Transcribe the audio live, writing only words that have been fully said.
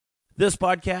This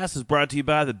podcast is brought to you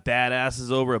by the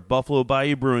badasses over at Buffalo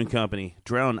Bayou Brewing Company,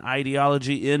 drown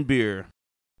ideology in beer.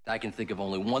 I can think of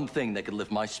only one thing that could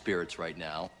lift my spirits right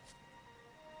now.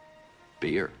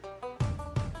 Beer.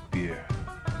 Beer.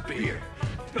 Beer.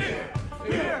 Beer.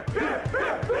 Beer. Beer.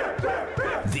 Beer. Beer.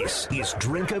 Beer. This is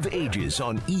Drink of Ages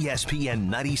on ESPN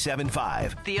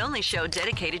 97.5. The only show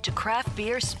dedicated to craft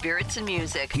beer, spirits, and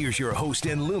music. Here's your host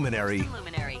and luminary,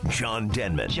 John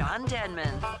Denman. John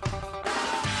Denman.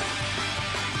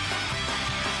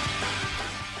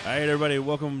 All right, everybody,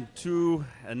 welcome to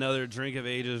another Drink of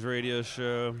Ages radio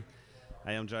show.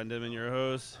 I am John Denman, your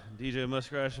host, DJ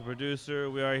Muscrash, the producer.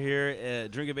 We are here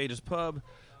at Drink of Ages Pub,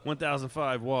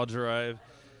 1005 Wall Drive,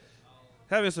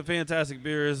 having some fantastic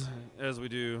beers, as we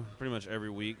do pretty much every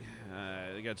week.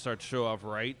 We got to start the show off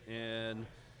right, and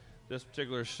this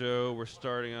particular show, we're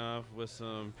starting off with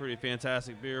some pretty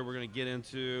fantastic beer we're going to get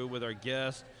into with our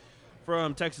guest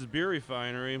from Texas Beer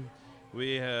Refinery.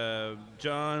 We have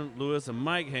John, Lewis, and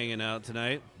Mike hanging out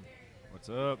tonight. What's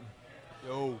up?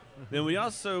 Yo. Then we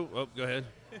also, go ahead.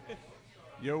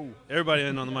 Yo. Everybody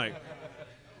in on the mic.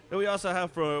 Then we also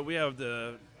have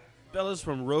the fellas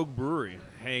from Rogue Brewery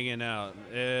hanging out,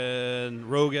 and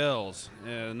Rogue Ales.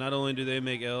 And not only do they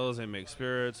make ales, they make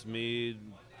spirits, mead,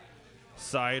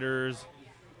 ciders,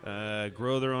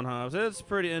 grow their own hops. It's a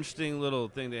pretty interesting little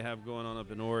thing they have going on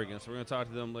up in Oregon. So we're going to talk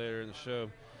to them later in the show.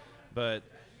 But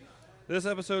this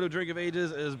episode of Drink of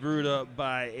Ages is brewed up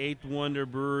by Eighth Wonder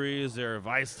Breweries. They're a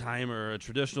Weissheimer, a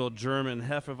traditional German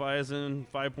Hefeweizen,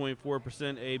 5.4%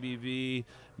 ABV,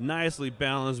 nicely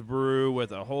balanced brew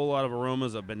with a whole lot of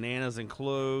aromas of bananas and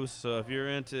cloves. So if you're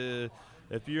into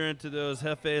those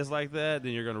Hefes like that,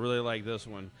 then you're going to really like this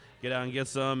one. Get out and get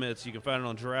some. You can find it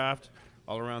on draft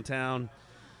all around town.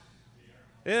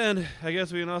 And I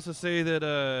guess we can also say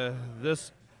that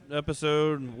this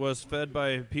episode was fed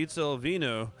by Pizza El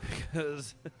Vino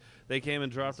because they came and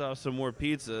dropped off some more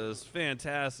pizzas.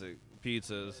 Fantastic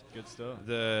pizzas. Good stuff.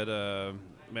 That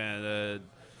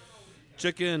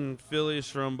chicken Philly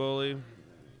stromboli.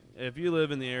 If you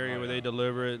live in the area where they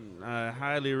deliver it, I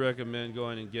highly recommend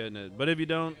going and getting it. But if you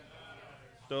don't,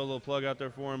 throw a little plug out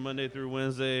there for them. Monday through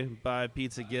Wednesday, buy a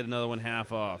pizza, get another one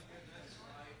half off.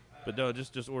 But no,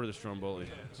 just order the stromboli.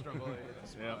 Stromboli.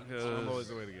 Yeah, Stromboli's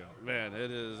the way to go. Man, it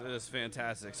is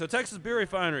fantastic. So Texas Beer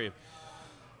Refinery,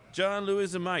 John,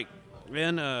 Lewis, and Mike,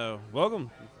 and welcome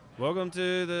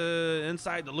to the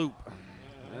Inside the Loop.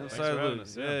 Inside the Loop.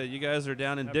 Yeah, you guys are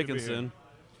down in Happy Dickinson,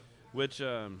 which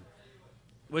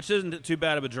isn't too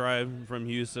bad of a drive from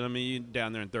Houston. I mean, you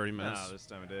down there in 30 minutes. No, this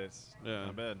time of day it's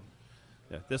not bad.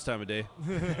 Yeah, this time of day.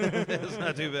 It's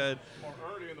not too bad.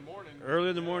 Early in the morning. Early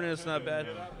in the morning, it's not bad.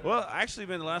 Well, actually,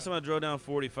 man, the last time I drove down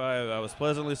 45, I was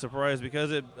pleasantly surprised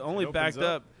because it only backed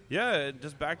up. Yeah, it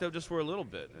just backed up just for a little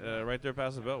bit, right there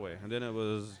past the Beltway. And then it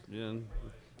was,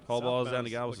 haul balls down to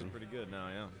Galveston. Looking pretty good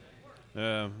now,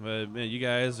 yeah. But, man, you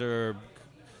guys are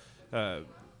got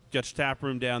your tap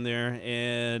room down there,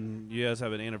 and you guys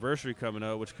have an anniversary coming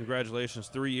up, which congratulations,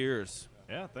 3 years.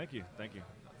 Yeah, thank you.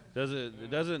 It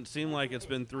doesn't seem like it's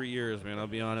been 3 years, man. I'll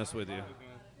be honest with you.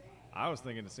 I was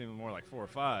thinking it seemed more like 4 or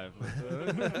 5.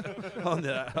 On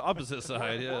the opposite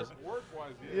side, yes.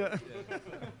 Work-wise, yeah.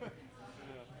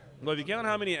 Well, if you count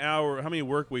how many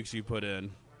work weeks you put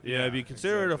in, if you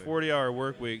consider it a 40-hour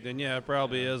work week, then it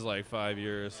probably is like 5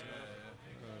 years.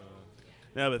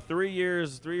 But 3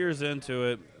 years into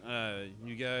it,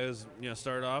 you guys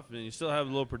start off, and you still have a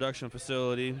little production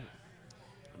facility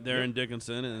there in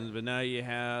Dickinson, but now you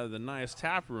have the nice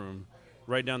tap room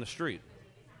right down the street.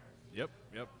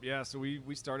 Yep. Yeah, so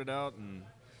we started out, and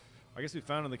I guess we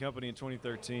founded the company in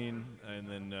 2013, and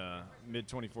then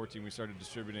mid-2014 we started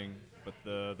distributing. But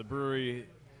the brewery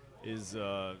is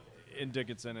in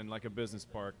Dickinson in like a business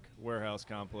park warehouse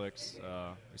complex.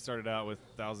 We started out with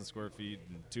 1,000 square feet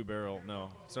and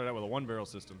started out with a 1-barrel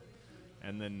system,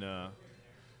 and then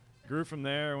grew from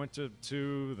there, went to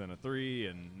 2, then a 3,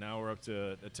 and now we're up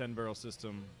to a 10-barrel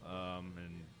system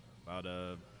and about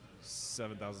a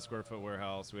 7,000 square foot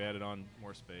warehouse. We added on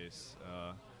more space.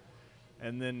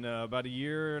 And then about a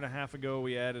year and a half ago,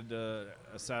 we added a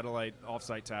satellite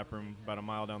off-site tap room about a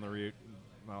mile down the route,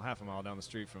 half a mile down the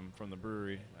street from the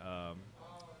brewery.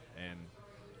 And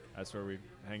that's where we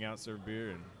hang out, serve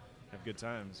beer, and have good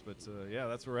times. But,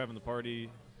 that's where we're having the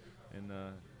party in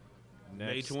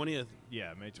May 20th.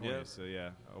 Yeah, May 20th. Yep. So,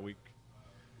 a week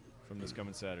from this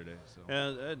coming Saturday. So.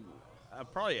 And I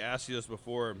probably asked you this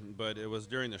before, but it was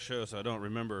during the show, so I don't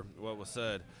remember what was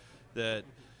said. That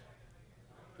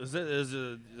is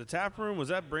the tap room, was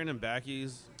that Brandon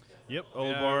Backey's? Yep. Old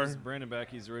yeah, bar. it was Brandon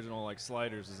Backey's original, like,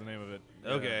 Sliders is the name of it.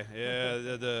 Okay,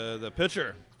 yeah, the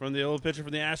pitcher from the old pitcher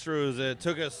from the Astros that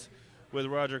took us with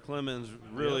Roger Clemens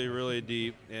really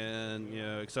deep, and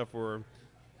except for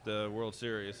the World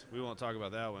Series, we won't talk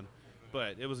about that one.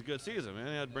 But it was a good season, man.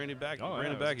 They had Brandon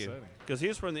Backey, because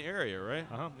he's from the area, right?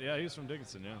 Yeah, he was from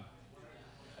Dickinson. Yeah.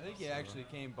 I think he actually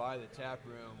came by the tap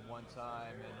room one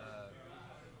time and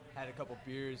had a couple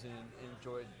beers and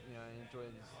enjoyed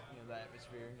the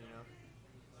atmosphere.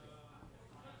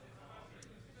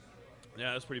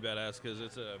 Yeah, that's pretty badass because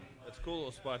it's a cool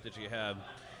little spot that you have.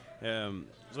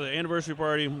 So the anniversary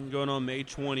party going on May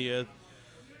 20th.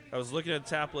 I was looking at the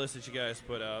tap list that you guys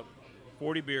put out.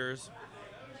 40 beers.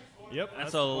 Yep,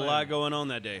 That's a lot going on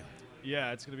that day.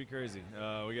 Yeah, it's gonna be crazy.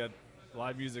 We got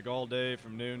live music all day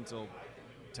from noon till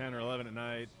 10 or 11 at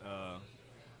night.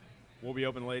 We'll be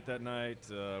open late that night.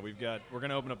 We're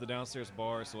gonna open up the downstairs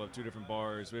bar, so we'll have 2 different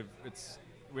bars.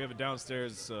 We have a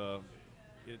downstairs.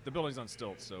 The building's on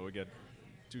stilts, so we get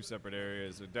 2 separate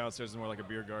areas. The downstairs is more like a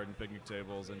beer garden, picnic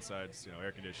tables. Inside's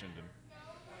air conditioned and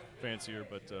fancier,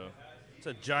 but it's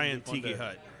a giant tiki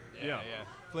hut. Yeah.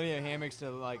 Plenty of hammocks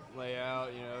to lay out.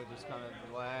 Just kind of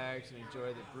relax and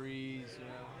enjoy the breeze.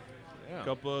 A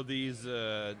couple of these.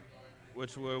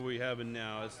 Which one we having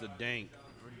now? It's the Dank.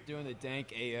 We're doing the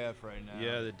Dank AF right now.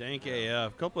 Yeah, the Dank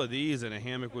AF. A couple of these in a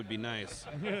hammock would be nice.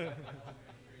 You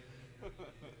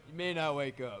may not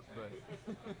wake up, but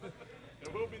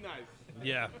it will be nice.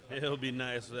 Yeah, it'll be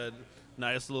nice. That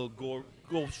nice little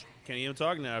Gulf. Can't even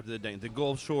talk now after the Dank. The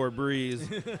Gulf Shore breeze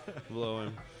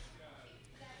blowing.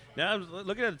 Now I'm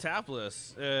looking at the tap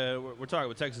list. We're talking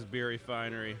with Texas Beer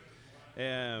Refinery,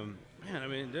 and man, I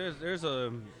mean, there's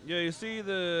you see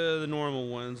the normal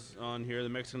ones on here, the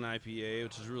Mexican IPA,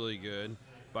 which is really good.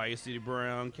 Bayou City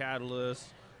Brown, Catalyst,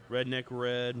 Redneck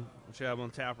Red, which I have on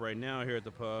tap right now here at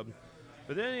the pub.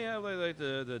 But then you have like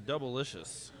the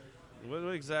Double-licious.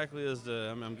 What exactly is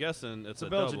the? I'm guessing it's a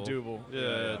Belgian double.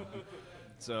 Yeah.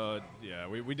 So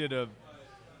we did a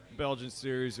Belgian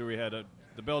series where we had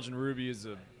the Belgian Ruby is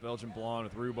a Belgian blonde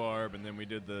with rhubarb, and then we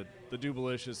did the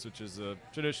Double-licious, which is a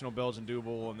traditional Belgian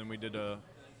double, and then we did the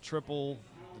triple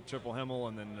Hemel,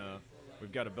 and then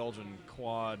we've got a Belgian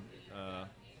quad,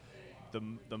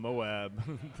 the Moab,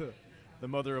 the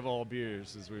mother of all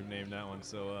beers, as we've named that one.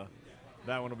 So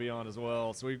that one will be on as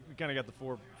well. So we kind of got the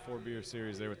four beer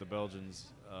series there with the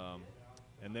Belgians,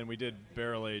 and then we did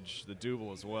barrel age the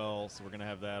double as well. So we're gonna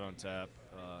have that on tap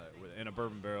in a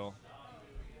bourbon barrel.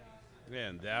 Yeah,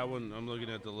 and that one, I'm looking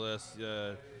at the list.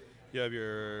 You have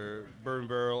your Bourbon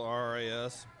Barrel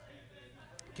RIS,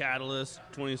 Catalyst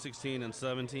 2016 and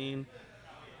 17,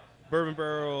 Bourbon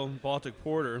Barrel Baltic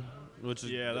Porter, which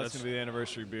is that's gonna be the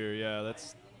anniversary beer. Yeah,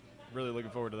 that's really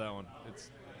looking forward to that one. It's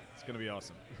gonna be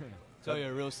awesome. Tell you,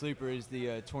 a real sleeper is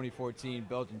the 2014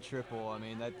 Belgian Triple. I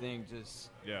mean, that thing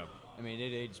just. Yeah. I mean,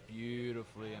 it aged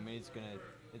beautifully. I mean, it's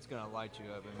gonna light you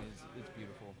up. I mean, it's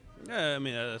beautiful. Yeah, I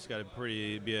mean that's got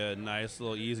to be a nice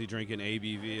little easy drinking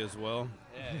ABV as well.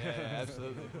 Yeah,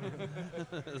 absolutely.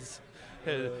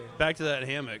 Back to that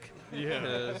hammock.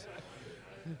 Yeah.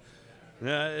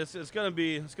 Yeah, it's gonna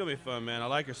be fun, man. I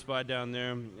like your spot down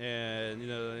there, and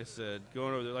like I said,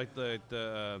 going over there, like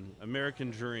the American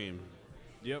Dream.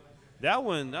 Yep. That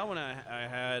one I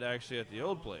had actually at the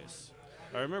old place.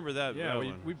 I remember that. Yeah,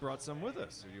 that we brought some with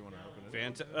us. If you want to open it.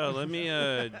 Fantastic. Let me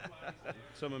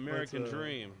some American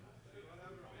Dream.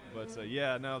 But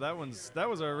that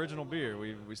was our original beer.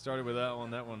 We started with that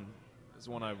one. That one is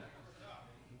one I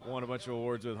won a bunch of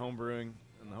awards with homebrewing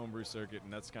in the homebrew circuit,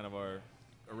 and that's kind of our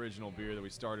original beer that we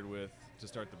started with to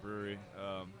start the brewery.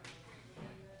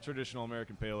 Traditional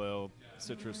American pale ale,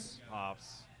 citrus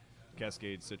hops,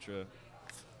 Cascade Citra,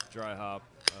 dry hop.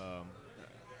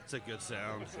 It's a good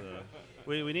sound.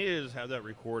 We need to just have that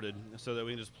recorded so that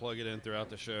we can just plug it in throughout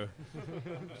the show,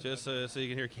 just so you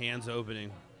can hear cans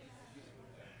opening.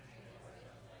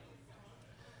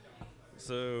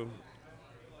 So,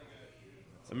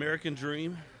 American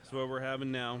Dream is what we're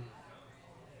having now.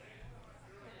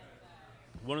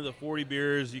 One of the 40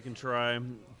 beers you can try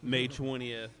May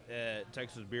 20th at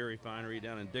Texas Beer Refinery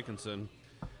down in Dickinson.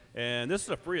 And this is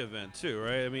a free event too,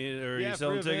 right? I mean, are you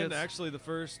selling free tickets? Event. Actually, the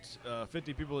first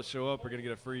 50 people that show up are going to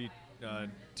get a free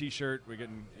T-shirt. We're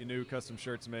getting new custom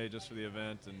shirts made just for the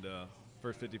event, and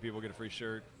first 50 people get a free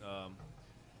shirt.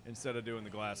 Instead of doing the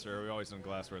glassware, we always done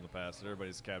glassware in the past. So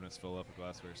everybody's cabinets fill up with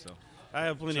glassware. So I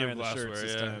have plenty of the shirts glassware.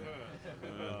 this Yeah. time.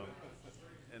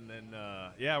 And then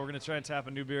we're going to try and tap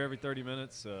a new beer every 30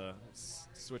 minutes.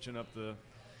 Switching up the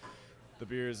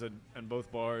beers at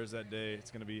both bars that day. It's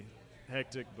going to be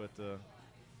hectic, but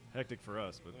hectic for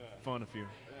us, but fun if you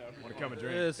Want to come and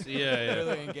drink? Yeah.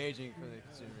 Really engaging for the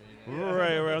consumer. You know?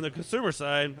 Right on the consumer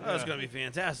side, it's gonna be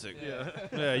fantastic.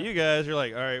 Yeah, you guys are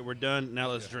like, all right, we're done.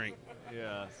 Now let's drink.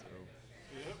 Yeah. So.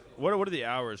 What are the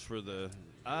hours for the?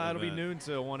 It'll be event? noon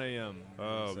to 1 a.m.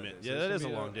 Oh So- man, so yeah, it's that gonna is a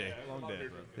be long day. Long day,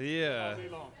 bro. Yeah.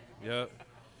 Yep.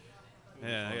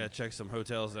 Yeah, I gotta check some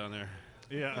hotels down there.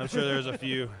 Yeah. I'm sure there's a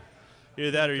few.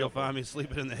 Either that or you'll find me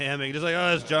sleeping in the hammock. Just like,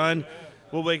 oh, it's John.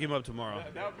 We'll wake him up tomorrow.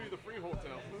 That would be the free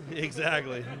hotel.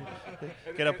 Exactly.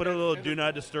 Can I put a little do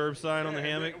not disturb sign on the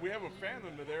hammock? We have a fan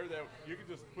under there that you can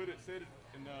just set it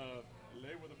and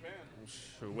lay with a fan.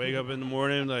 Sure, wake up in the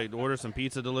morning, like order some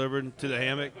pizza delivered to the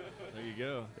hammock. There you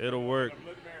go. It'll work.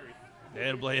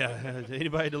 Yeah,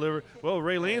 anybody deliver? Well,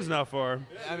 Raylene's not far.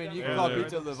 I mean, you can call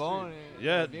Pizza Livon.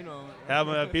 Yeah, have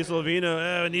a piece of vino.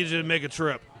 I need you to make a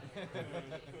trip.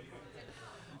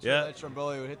 Yeah. That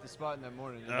Stromboli would hit the spot in that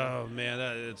morning. You know? Oh man,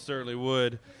 it certainly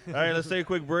would. All right, let's take a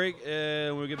quick break,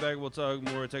 and when we get back, we'll talk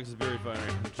more Texas Beer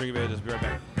Refinery. Drink Advantage. Be right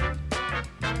back.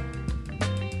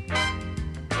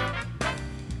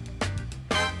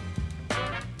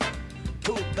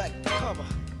 Pull back the cover.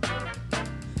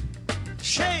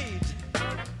 Shades.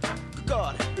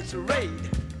 God, it's a raid.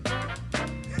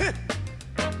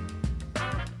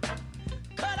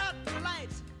 Cut out the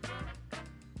lights.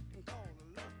 And call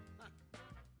the love.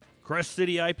 Crush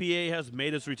City IPA has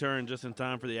made its return just in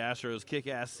time for the Astros'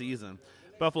 kick-ass season.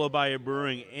 Buffalo Bayou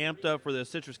Brewing amped up for the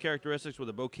citrus characteristics with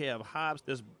a bouquet of hops.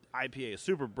 This IPA is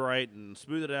super bright and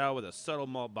smoothed it out with a subtle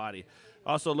malt body.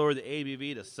 Also lowered the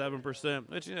ABV to 7%,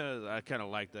 which I kind of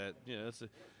like that.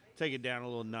 Take it down a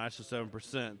little notch to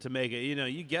 7% to make it,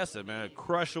 you guess it, man, a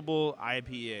crushable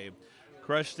IPA.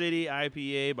 Crush City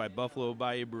IPA by Buffalo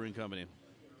Bayou Brewing Company.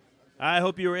 I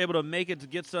hope you were able to make it to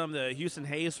get some of the Houston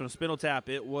Haze from Spindle Tap.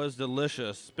 It was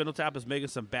delicious. Spindle Tap is making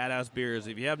some badass beers.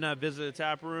 If you have not visited the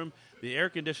tap room, the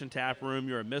air-conditioned tap room,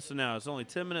 you are missing out. It's only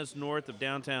 10 minutes north of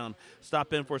downtown.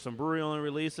 Stop in for some brewery-only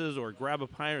releases or grab a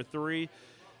pint or three.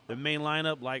 The main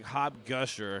lineup like Hop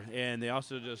Gusher, and they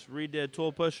also just redid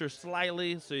Tool Pusher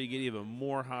slightly, so you get even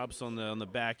more hops on the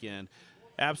back end.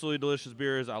 Absolutely delicious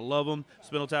beers. I love them.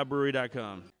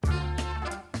 SpindletapBrewery.com.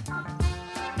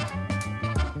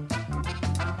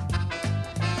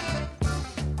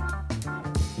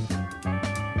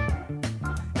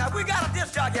 Now we got a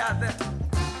disc jockey out there.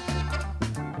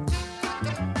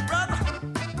 Brother,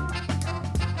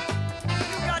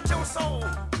 you got your soul.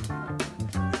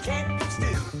 You can't be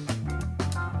still.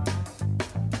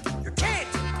 You can't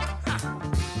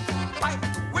fight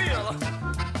the wheel.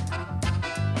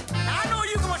 Now I know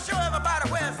you're gonna show everybody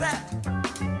where it's at.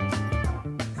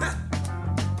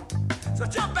 So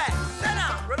jump back, sit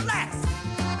down, relax,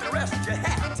 and rest your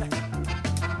hat.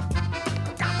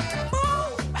 Got to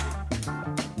move.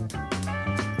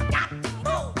 Got to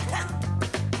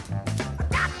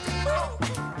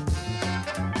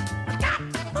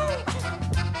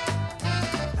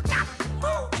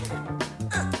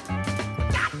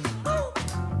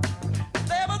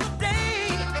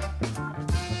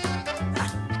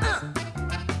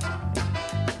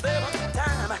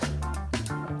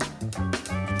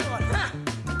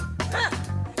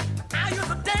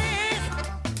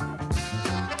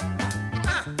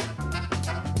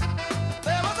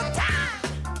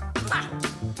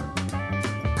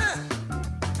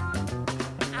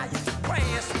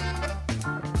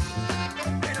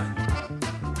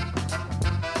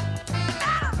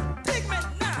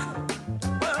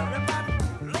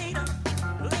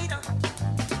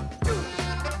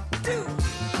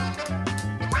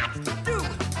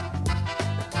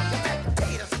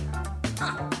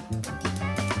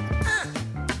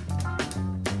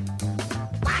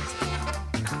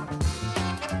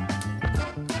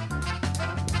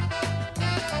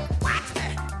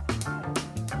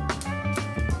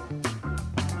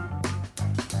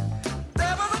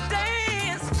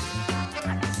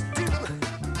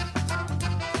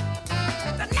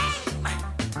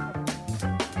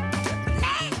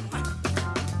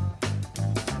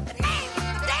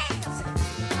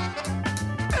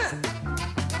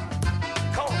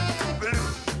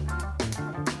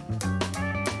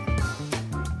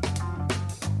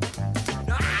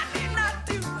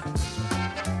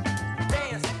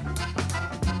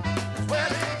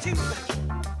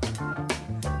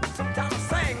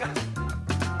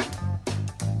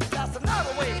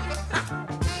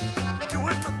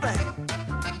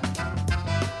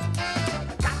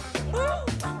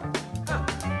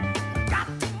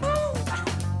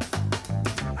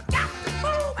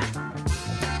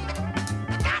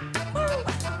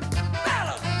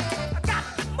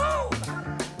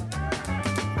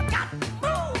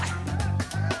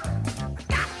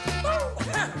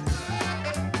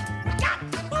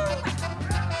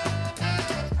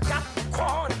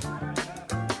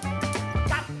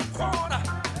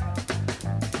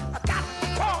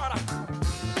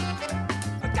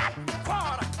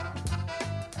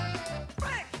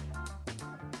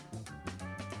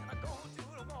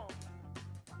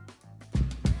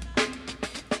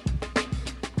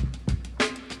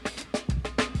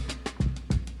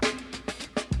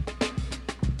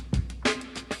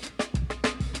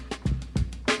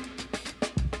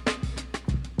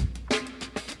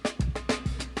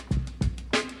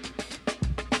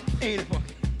Ain't it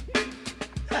funky?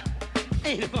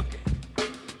 Ain't it funky?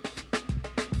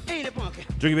 Ain't it funky?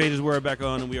 Drinking Pages, we're back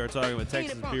on, and we are talking with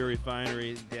Texas Beer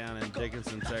Refinery down in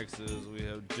Dickinson, Texas. We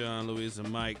have John, Louise,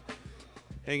 and Mike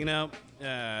hanging out,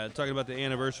 talking about the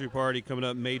anniversary party coming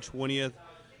up May 20th.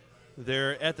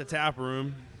 They're at the tap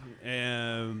room,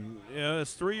 and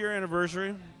it's 3-year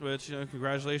anniversary, which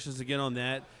congratulations again on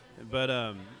that. But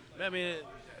I mean,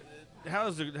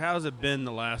 how's it been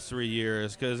the last 3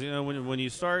 years? Because when you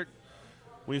start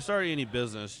any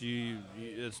business, you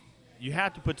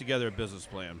have to put together a business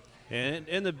plan, and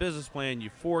in the business plan you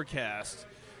forecast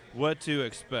what to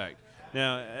expect.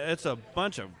 Now it's a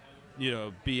bunch of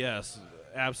BS.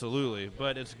 Absolutely,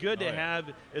 but it's good to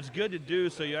have. It's good to do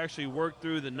so you actually work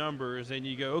through the numbers and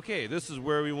you go, okay, this is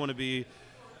where we want to be.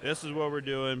 This is what we're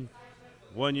doing.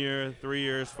 1 year, 3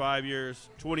 years, 5 years,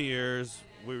 20 years,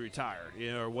 we retire,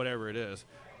 or whatever it is.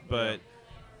 But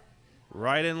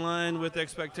right in line with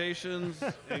expectations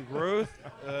and growth.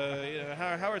 How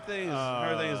are things?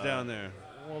 How are things down there?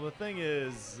 Well, the thing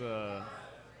is, the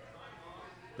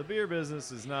beer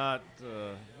business is not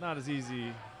as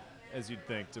easy as you'd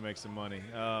think to make some money.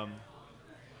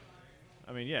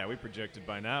 I mean, yeah, we projected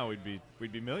by now we'd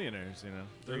be millionaires,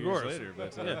 3 years later.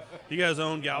 But you guys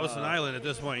own Galveston Island at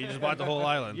this point. You just bought the whole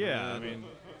island. Yeah, I mean,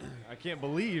 I can't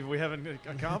believe we haven't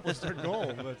accomplished our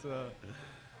goal. But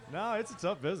no, it's a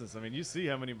tough business. I mean, you see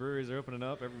how many breweries are opening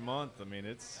up every month. I mean,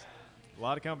 it's a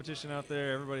lot of competition out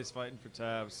there. Everybody's fighting for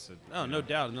taps. No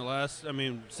doubt. In the last,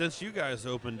 since you guys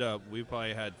opened up, we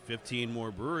probably had 15 more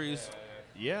breweries.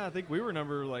 Yeah, I think we were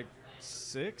number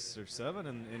 6 or 7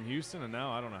 in Houston, and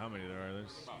now I don't know how many there are.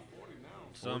 There's about 40 now.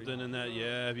 Something in that,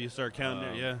 yeah. If you start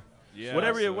counting it, yeah. Yeah.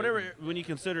 Whatever. When you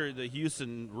consider the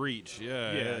Houston reach,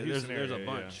 Houston there's a area,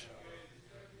 bunch.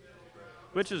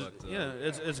 Which is,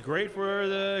 it's great for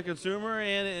the consumer,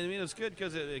 and it's good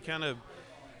because it kind of,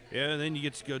 and then you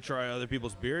get to go try other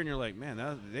people's beer, and you're like,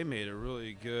 man, they made a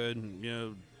really good,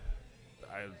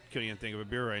 I couldn't even think of a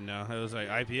beer right now. It was like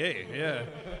IPA, yeah.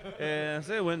 And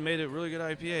so they went and made a really good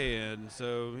IPA. And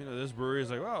so, this brewery is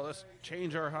like, well, let's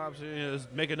change our hops, let's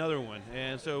make another one.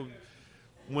 And so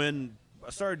when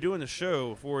I started doing the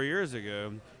show 4 years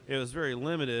ago, it was very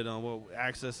limited on what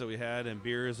access that we had and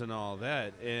beers and all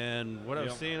that. And what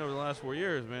I've seen over the last 4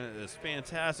 years, man, is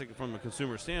fantastic from a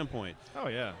consumer standpoint. Oh,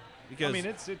 yeah. Because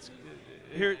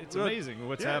it's amazing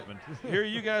what's happened. Here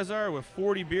you guys are with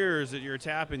 40 beers that you're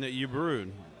tapping that you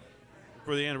brewed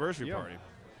for the anniversary party.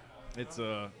 It's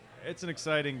an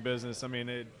exciting business. I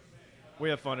mean, we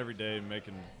have fun every day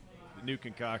making new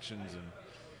concoctions,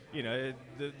 and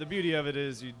the beauty of it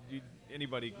is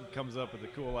anybody comes up with a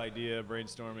cool idea,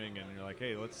 brainstorming, and you're like,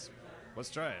 hey, let's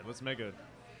try it. Let's make a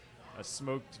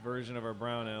smoked version of our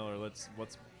brown ale, or let's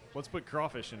put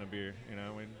crawfish in a beer.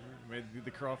 We made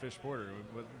the crawfish porter.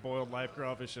 We put boiled live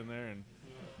crawfish in there and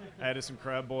added some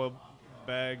crab boil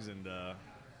bags. And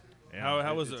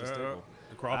how was the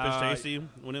crawfish tasty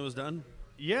when it was done?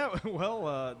 Yeah,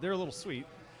 well, they're a little sweet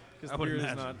because the beer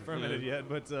is not fermented yet.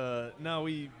 But no,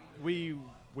 we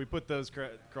put those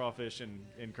crawfish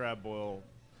in crab boil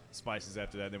spices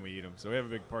after that. Then we eat them. So we have a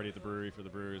big party at the brewery for the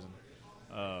brewers.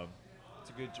 And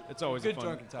it's always a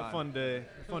fun day,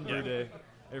 fun brew day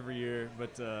every year.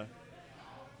 But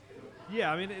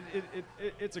yeah, I mean,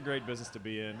 it's a great business to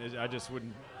be in.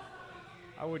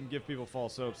 I wouldn't give people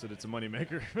false hopes that it's a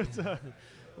moneymaker.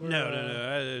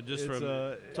 No. Just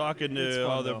from talking to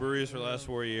all the breweries for the last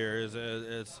 4 years,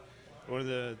 it's one of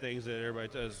the things that everybody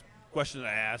does. Question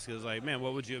I ask is like, man,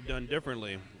 what would you have done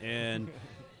differently? And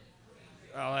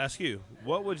I'll ask you,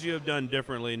 what would you have done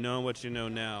differently, knowing what you know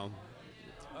now?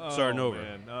 Starting over.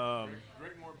 Man.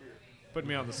 Drink more beer. Put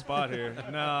me on the spot here.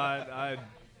 No,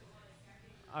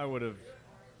 I would have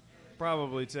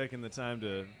probably taken the time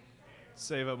to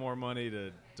save up more money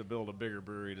to build a bigger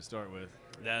brewery to start with.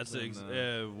 That's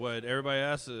what everybody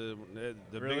asks.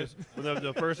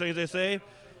 The first things they say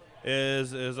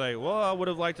is like, well, I would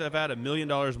have liked to have had $1 million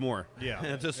more.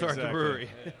 Yeah, to start the brewery.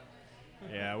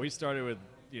 Yeah, we started with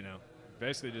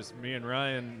basically just me and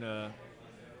Ryan,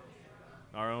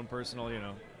 our own personal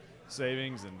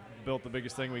savings, and built the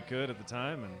biggest thing we could at the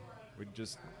time, and we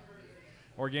just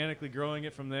organically growing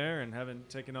it from there, and haven't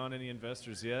taken on any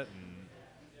investors yet, and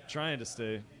trying to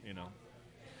stay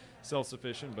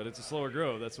self-sufficient. But it's a slower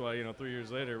grow. That's why 3 years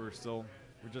later we're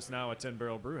just now a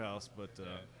 10-barrel brew house, but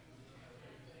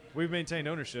we've maintained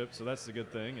ownership, so that's the good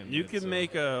thing. And you can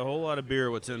make a whole lot of beer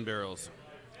with 10 barrels.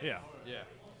 Yeah,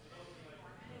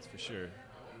 that's for sure.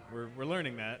 We're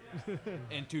learning that.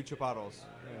 And 2 chapados.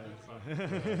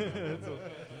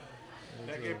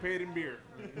 That get paid in beer.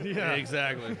 Yeah,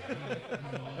 exactly.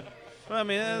 Well, I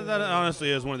mean, that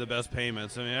honestly is one of the best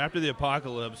payments. I mean, after the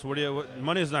apocalypse,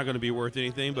 money is not going to be worth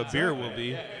anything, but beer will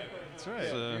be. That's right.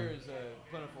 So, Beer is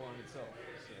plentiful in itself.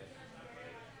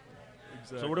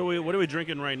 so what are we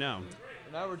drinking right now?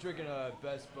 Now we're drinking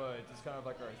Best Buds. It's kind of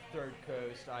like our Third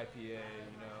Coast IPA, you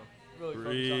know. Really focused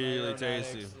on the Really aromatics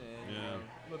tasty. and, you Yeah. know,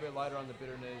 a little bit lighter on the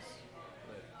bitterness,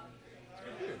 but it's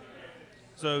good beer.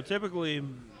 So typically,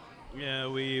 yeah,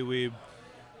 we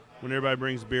when everybody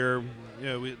brings beer,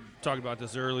 we talked about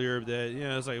this earlier that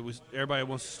it's like everybody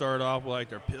wants to start off with like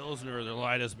their Pilsner or their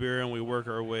lightest beer, and we work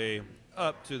our way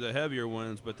up to the heavier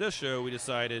ones. But this show, we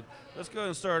decided let's go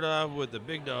and start off with the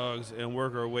big dogs and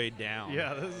work our way down.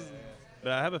 Yeah, this is.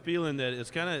 But I have a feeling that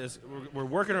it's kind of we're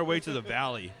working our way to the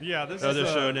valley. Yeah, this of is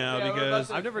the show now yeah,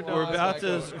 because I've never done we're this about back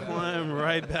to up. climb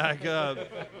right back up.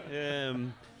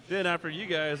 Then after you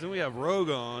guys, then we have Rogue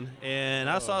on, and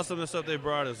I saw some of the stuff they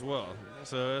brought as well.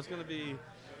 So it's gonna be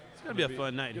a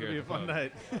fun night here. It'll be a at the fun pub.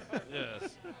 night.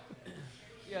 Yes.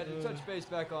 Yeah, to touch base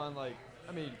back on, like,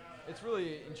 I mean, it's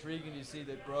really intriguing to see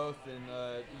the growth in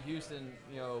the Houston,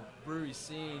 brewery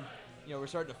scene. We're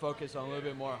starting to focus on a little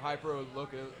bit more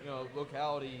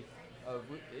locality of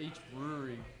each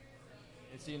brewery,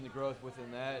 and seeing the growth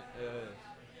within that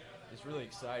is really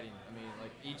exciting. I mean,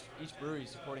 like each brewery is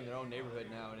supporting their own neighborhood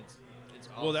now, and it's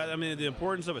awesome. Well, the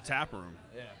importance of a tap room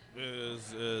yeah.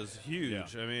 is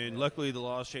huge. Yeah. I mean, luckily the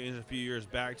laws changed a few years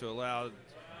back to allow to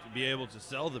be able to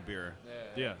sell the beer.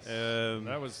 Yes, Um,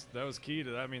 that was key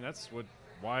to that. I mean, that's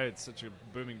why it's such a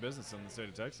booming business in the state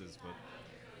of Texas. But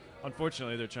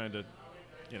unfortunately, they're trying to,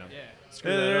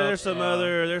 screw that There's up.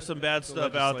 there's some bad the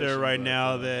stuff out there legislation, right but,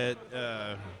 now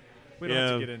that we don't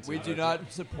have to get into. We it. do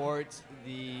not support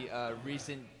the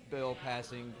recent bill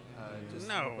passing. Just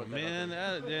to No, put that man,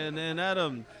 out there. and then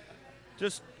Adam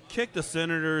just kick the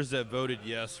senators that voted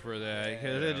yes for that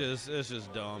because it's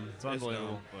just dumb. It's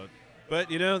unbelievable, dumb. But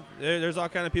there's all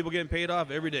kind of people getting paid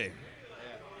off every day.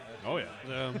 oh yeah,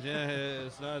 So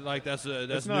it's not like that's new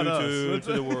not us.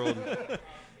 to the world.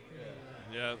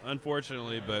 Yeah,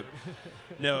 unfortunately, but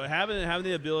no, having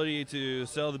the ability to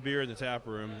sell the beer in the tap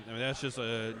room, I mean that's just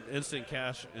an instant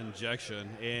cash injection,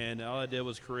 and all it did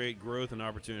was create growth and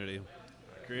opportunity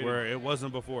created where it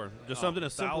wasn't before. Just something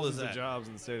as simple as thousands that. of jobs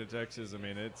in the state of Texas. I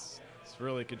mean, it's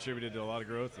really contributed to a lot of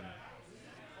growth and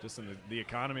just in the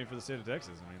economy for the state of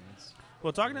Texas. I mean, it's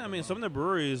Well, some of the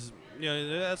breweries,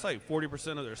 that's like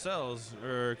 40% of their sales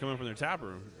are coming from their tap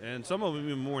room, and some of them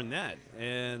even more than that.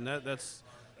 And that's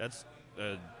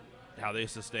how they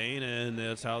sustain, and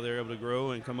that's how they're able to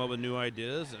grow and come up with new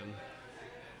ideas. And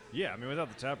yeah, I mean, without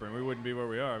the tap room, we wouldn't be where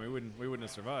we are. I mean, we wouldn't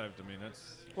have survived. I mean,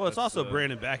 it's it's also uh,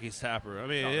 Brandon Backey's tap room. I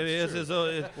mean, that's it's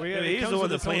true. he's comes the one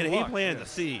with that its own planted. He luck, planted yes.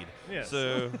 the seed. Yes.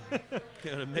 So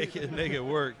to make it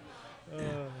work.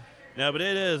 No, but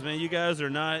it is, man. You guys are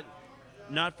not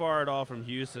far at all from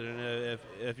Houston. And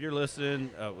if you're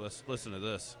listening, let's listen to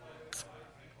this.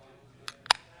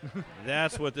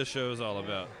 That's what this show is all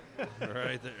about,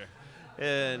 right there.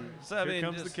 And so I Here mean,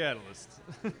 comes the just catalyst.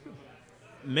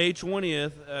 May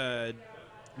 20th.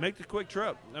 Make the quick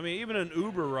trip. I mean, even an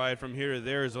Uber ride from here to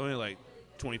there is only like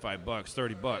 $25,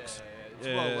 $30. It's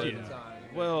well worth Yeah. the time.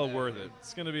 Well worth it.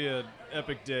 It's going to be an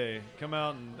epic day. Come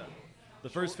out, and the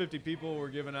first 50 people, we're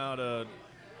giving out a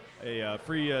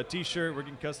free T-shirt. We're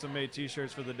getting custom-made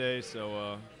T-shirts for the day,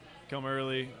 so come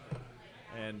early.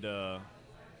 And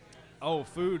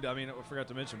food. I mean, I forgot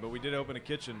to mention, but we did open a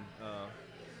kitchen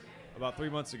about 3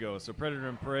 months ago. So Predator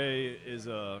and Prey is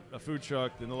a food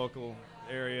truck in the local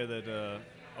area that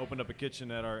opened up a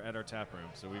kitchen at our tap room.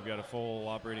 So we've got a full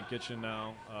operating kitchen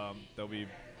now. They'll be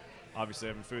obviously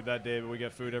having food that day, but we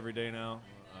get food every day now.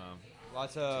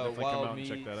 Lots So of definitely come wild out and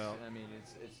check meats. that out. I mean,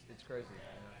 it's crazy.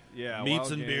 Yeah, Meats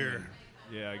wild and game beer.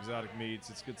 Yeah, exotic meats.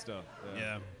 It's good stuff.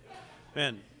 Yeah.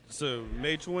 Man, so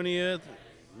May 20th,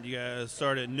 you guys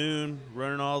start at noon,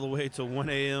 running all the way till 1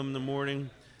 a.m. in the morning.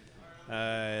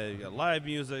 You got live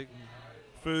music,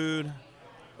 food,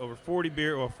 over 40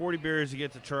 beers you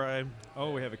get to try.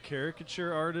 Oh, we have a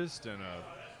caricature artist and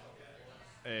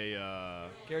a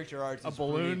Character arts. a is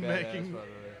balloon pretty badass, making by the way.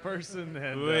 person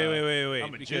and Wait. a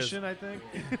magician. I think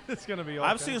it's gonna be. All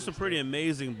I've kinds seen of some stuff. pretty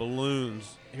amazing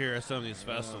balloons here at some of these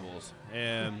festivals,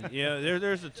 and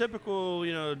there's a typical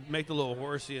make the little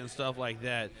horsey and stuff like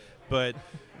that. But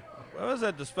I was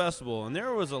at this festival, and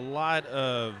there was a lot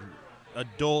of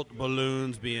adult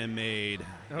balloons being made.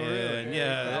 Oh, really? And,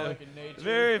 yeah, Phallic in nature.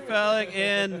 very phallic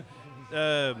and.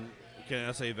 Can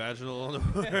I say vaginal?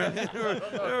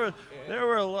 there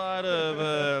were a lot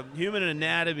of human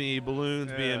anatomy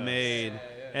balloons being made.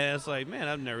 And it's like, man,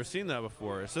 I've never seen that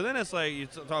before. So then it's like, you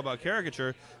talk about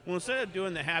caricature. Well, instead of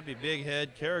doing the happy big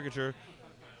head caricature,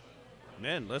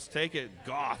 man, let's take it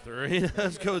goth, or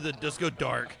let's go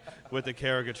dark with the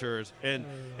caricatures. And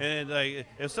like,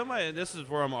 if somebody, this is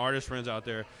for my artist friends out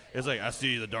there, it's like, I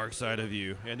see the dark side of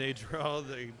you, and they draw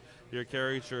your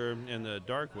caricature in the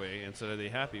dark way instead of the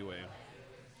happy way.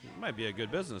 It might be a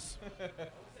good business.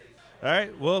 All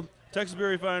right, well, Texas Beer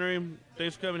Refinery,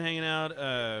 thanks for coming, hanging out.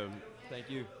 Thank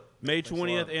you. May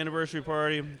 20th anniversary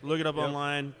party. Look it up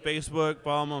online. Facebook.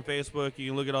 Follow them on Facebook. You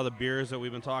can look at all the beers that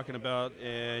we've been talking about,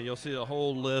 and you'll see a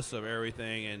whole list of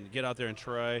everything. And get out there and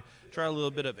try a little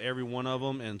bit of every one of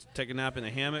them, and take a nap in the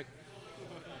hammock.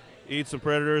 Eat some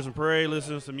Predators and Prey.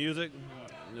 Listen to some music.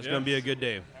 It's going to be a good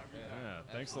day. Yeah,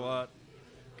 thanks a lot.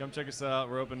 Come check us out.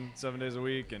 We're open 7 days a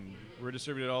week, and we're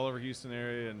distributed all over Houston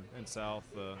area and south,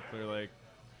 Clear Lake,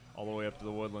 all the way up to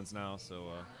the Woodlands now. So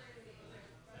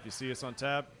if you see us on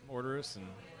tap, order us and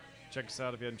check us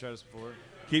out if you hadn't tried us before.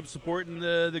 Keep supporting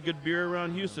the good beer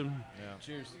around Houston. Yeah.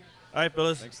 Cheers. All right,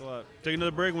 fellas. Thanks a lot. Take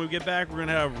another break. When we get back, we're going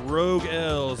to have Rogue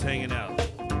L's hanging out.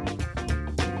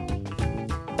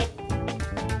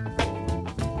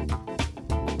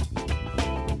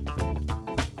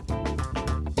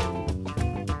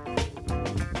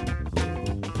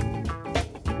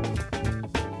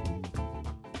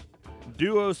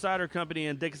 Duo Cider Company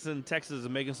in Dickinson, Texas is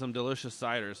making some delicious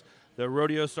ciders. The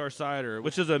Rodeo Star Cider,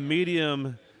 which is a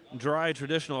medium dry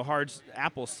traditional hard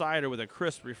apple cider with a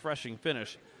crisp, refreshing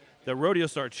finish. The Rodeo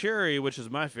Star Cherry, which is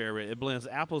my favorite, it blends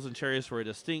apples and cherries for a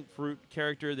distinct fruit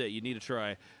character that you need to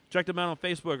try. Check them out on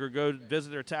Facebook or go visit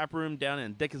their tap room down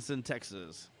in Dickinson,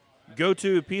 Texas. Go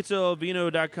to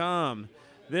pizzaelvino.com.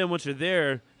 Then once you're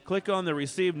there, click on the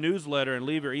Receive newsletter and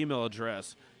leave your email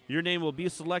address. Your name will be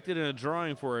selected in a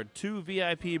drawing for 2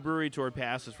 VIP brewery tour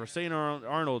passes for St.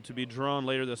 Arnold to be drawn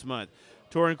later this month.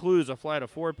 Tour includes a flight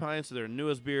of 4 pints of their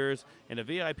newest beers and a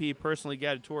VIP personally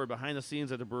guided tour behind the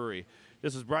scenes at the brewery.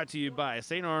 This is brought to you by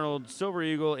St. Arnold, Silver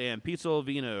Eagle, and Pizza El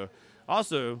Vino.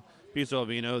 Also, Pizza El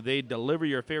Vino, they deliver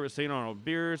your favorite St. Arnold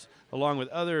beers along with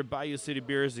other Bayou City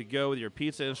beers to go with your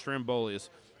pizza and Strombolis.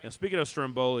 And speaking of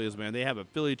Strombolis, man, they have a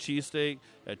Philly cheesesteak,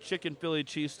 a chicken Philly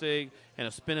cheesesteak, and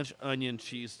a spinach onion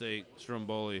cheesesteak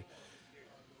Stromboli.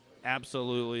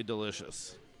 Absolutely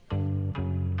delicious.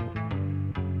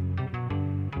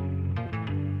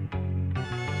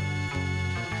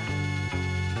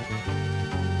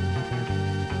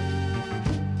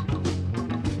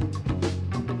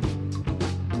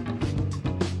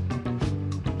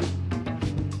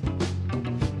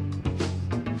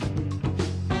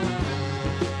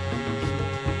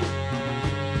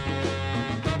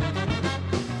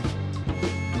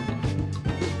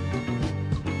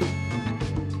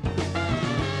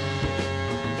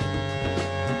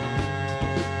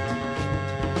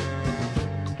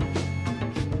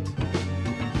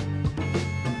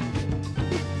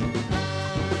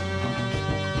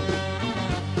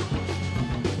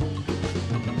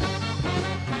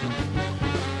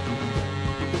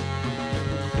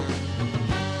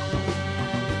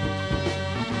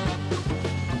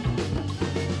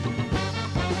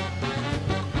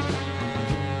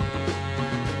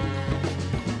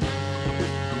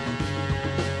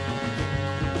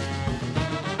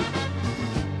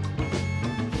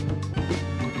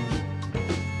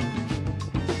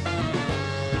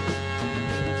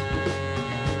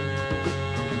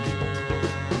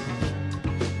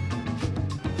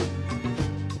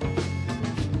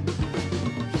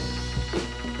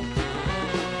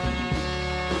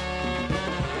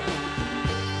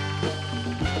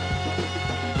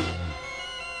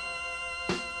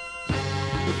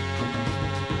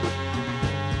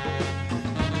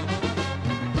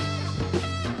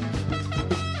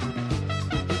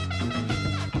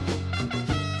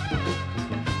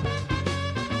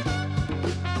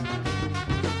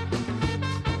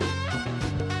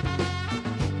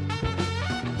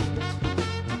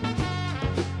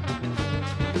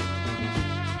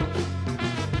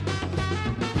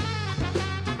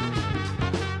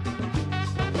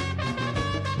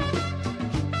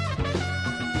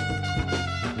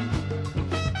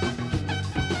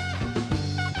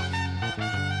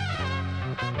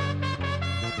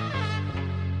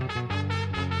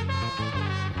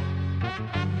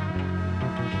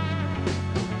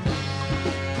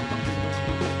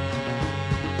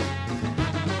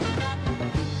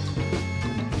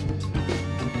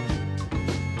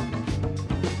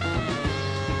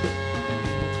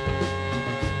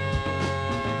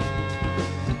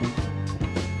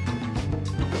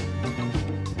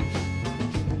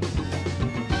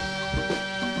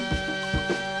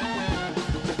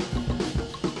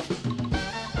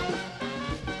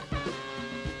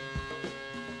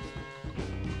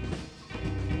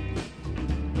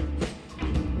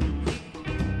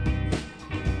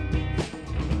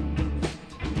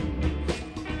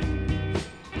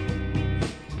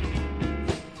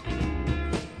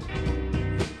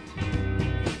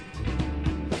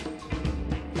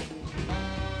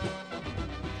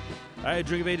 All right,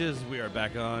 Drink of Ages, we are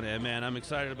back on, and man, I'm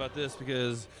excited about this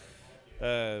because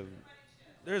there's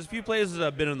a few places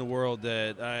I've been in the world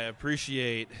that I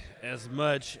appreciate as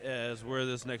much as where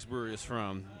this next brewery is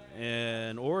from.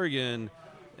 And Oregon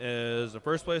is the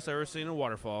first place I ever seen a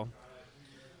waterfall.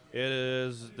 It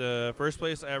is the first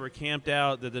place I ever camped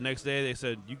out that the next day they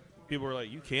said, people were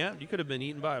like, you camped? You could have been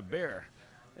eaten by a bear.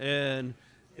 And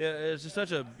it's just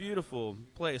such a beautiful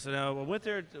place. And I went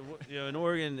there in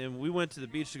Oregon, and we went to the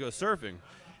beach to go surfing.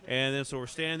 And then so we're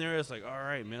standing there. It's like, all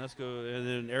right, man, let's go. And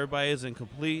then everybody is in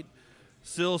complete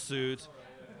SEAL suits.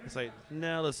 It's like,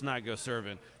 no, let's not go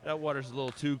surfing. That water's a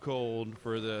little too cold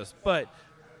for this. But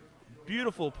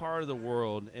beautiful part of the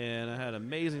world, and I had an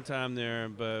amazing time there.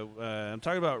 But I'm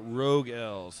talking about Rogue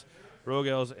Ells. Rogue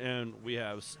Ells, and we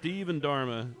have Steve and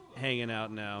Dharma hanging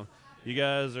out now. You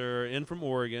guys are in from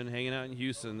Oregon, hanging out in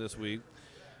Houston this week.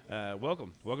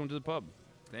 Welcome to the pub.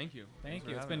 Thank you. Thank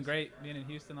you. It's been great being in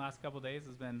Houston the last couple of days.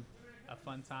 Has been a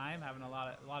fun time, having a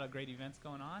lot of great events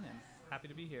going on, and happy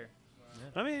to be here.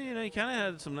 I mean, you kind of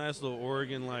had some nice little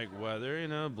Oregon-like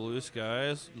weather, blue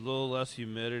skies, a little less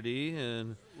humidity,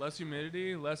 and less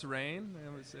humidity, less rain.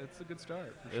 It's a good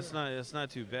start. It's not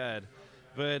too bad.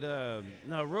 But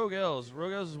no, Rogue Ells is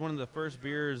one of the first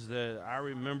beers that I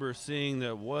remember seeing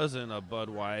that wasn't a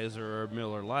Budweiser or a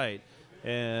Miller Lite.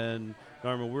 And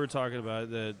Norman, we were talking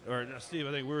about that, or Steve,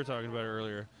 I think we were talking about it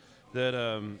earlier, that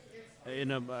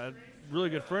a really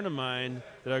good friend of mine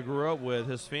that I grew up with,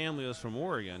 his family was from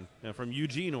Oregon, from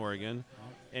Eugene, Oregon,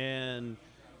 and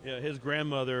his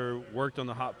grandmother worked on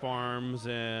the hop farms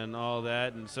and all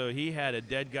that, and so he had a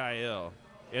Dead Guy Ale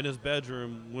in his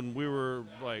bedroom when we were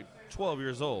like 12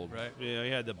 years old. Right. He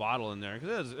had the bottle in there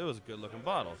because it was a good-looking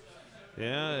bottle.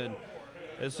 Yeah,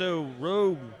 and so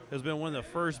Rogue has been one of the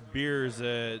first beers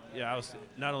that I was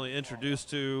not only introduced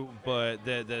to, but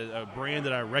that a brand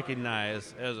that I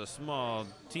recognize as a small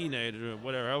teenager,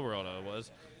 whatever, however old I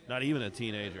was, not even a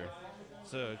teenager.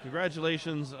 So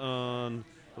congratulations on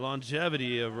the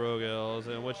longevity of Rogue Ells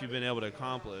and what you've been able to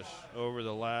accomplish over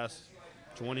the last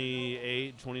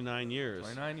 29 years.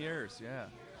 29 years, yeah.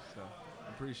 So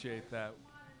appreciate that.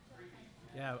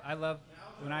 Yeah, I love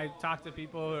when I talk to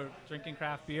people who are drinking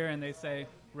craft beer and they say,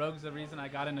 Rogue's the reason I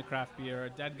got into craft beer, or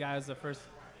Dead Guy is the first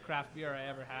craft beer I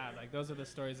ever had. Like, those are the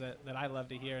stories that I love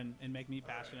to hear and make me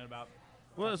passionate about.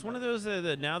 Well, it's one of those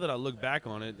that now that I look back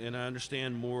on it and I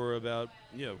understand more about,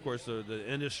 of course, the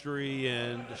industry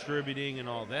and distributing and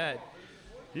all that,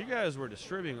 you guys were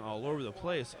distributing all over the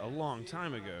place a long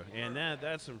time ago, and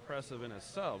that's impressive in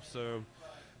itself. So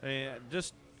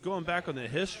just going back on the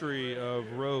history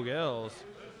of Rogue Ells,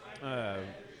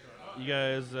 you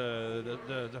guys,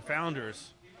 the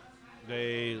founders,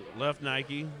 they left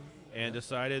Nike and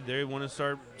decided they want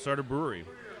to start a brewery,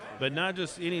 but not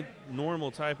just any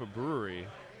normal type of brewery.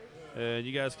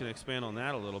 You guys can expand on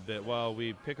that a little bit while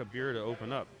we pick a beer to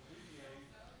open up.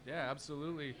 Yeah,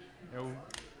 absolutely.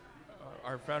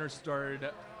 Our founders started,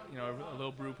 a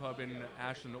little brew pub in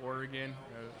Ashland, Oregon,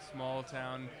 a small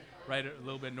town right a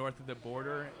little bit north of the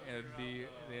border. And the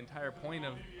entire point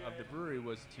of the brewery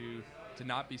was to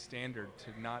not be standard,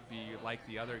 to not be like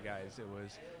the other guys. It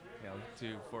was,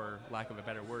 for lack of a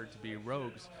better word, to be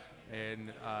rogues.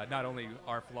 And not only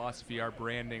our philosophy, our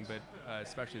branding, but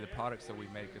especially the products that we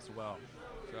make as well.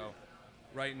 So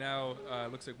right now,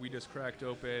 it looks like we just cracked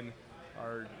open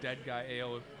our Dead Guy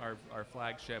Ale, our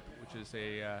flagship, which is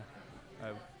a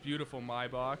beautiful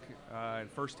Maibach,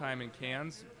 first time in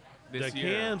cans this year.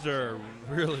 The cans are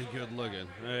really good looking.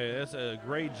 Hey, that's a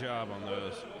great job on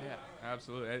those. Yeah,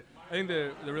 absolutely. I think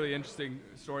the really interesting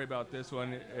story about this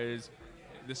one is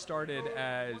this started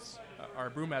as our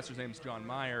brewmaster's name is John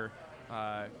Meyer.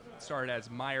 Started as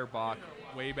Meyerbach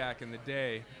way back in the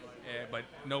day, but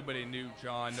nobody knew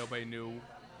John. Nobody knew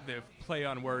the play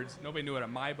on words. Nobody knew what a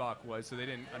Maibach was, so they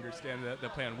didn't understand the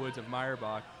play on words of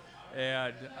Meyerbach.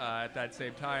 And at that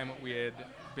same time, we had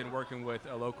been working with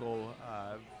a local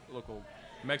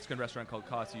Mexican restaurant called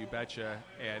Casa You Betcha,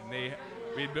 and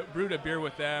we brewed a beer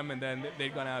with them, and then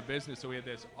they'd gone out of business, so we had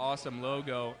this awesome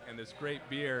logo and this great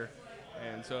beer,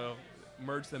 and so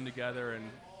merged them together, and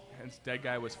hence Dead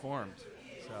Guy was formed.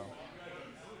 So,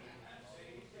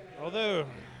 although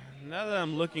now that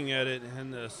I'm looking at it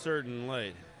in a certain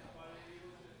light,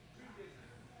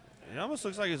 it almost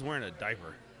looks like he's wearing a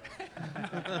diaper.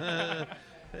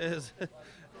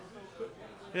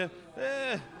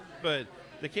 But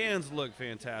the cans look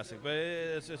fantastic. But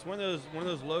it's one of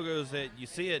those logos that you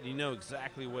see it and you know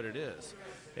exactly what it is.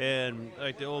 And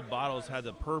like the old bottles had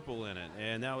the purple in it,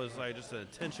 and that was like just an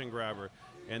attention grabber.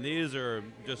 And these are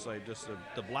just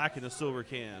the black and the silver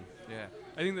can. Yeah,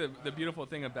 I think the beautiful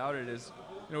thing about it is,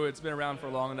 it's been around for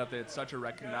long enough that it's such a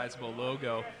recognizable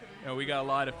logo. We got a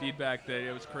lot of feedback that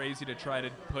it was crazy to try to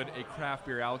put a craft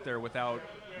beer out there without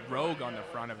Rogue on the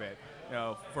front of it.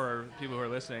 For people who are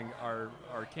listening, our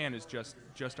can is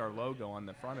just our logo on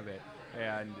the front of it,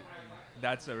 and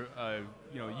that's a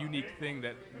unique thing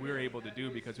that we're able to do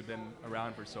because we've been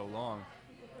around for so long.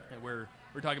 And we're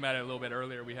talking about it a little bit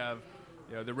earlier. We have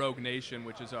the Rogue Nation,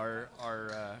 which is our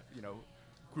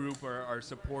group or our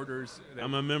supporters.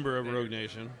 I'm a member of Rogue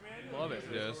Nation. Love it.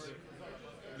 Yes.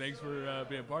 Thanks for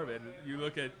being part of it. You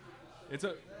look at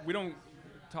we don't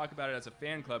talk about it as a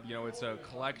fan club. It's a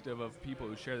collective of people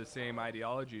who share the same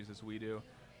ideologies as we do.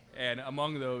 And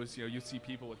among those, you see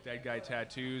people with Dead Guy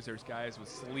tattoos. There's guys with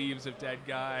sleeves of Dead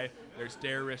Guy. There's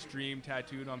Dare Risk Dream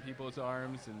tattooed on people's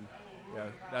arms, and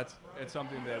it's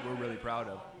something that we're really proud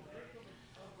of.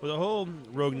 Well, the whole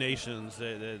Rogue Nations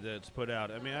that's put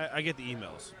out, I mean, I get the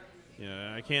emails.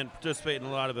 I can't participate in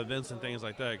a lot of events and things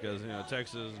like that because,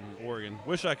 Texas and Oregon.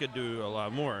 Wish I could do a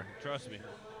lot more, trust me.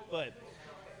 But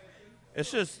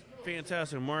it's just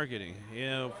fantastic marketing.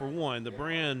 For one, the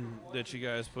brand that you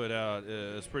guys put out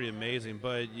is pretty amazing,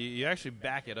 but you actually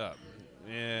back it up.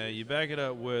 And you back it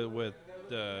up with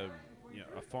a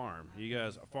farm. You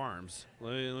guys are farms.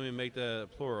 Let me make that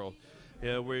plural.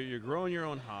 Where you're growing your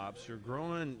own hops, you're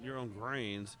growing your own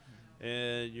grains,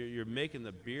 and you're making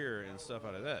the beer and stuff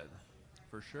out of that.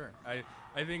 For sure. I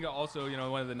think also,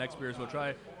 one of the next beers we'll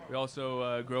try, we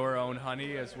also grow our own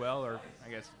honey as well, or I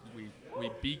guess we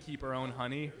beekeep our own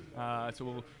honey. So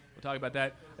we'll talk about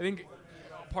that. I think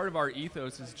part of our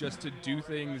ethos is just to do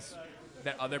things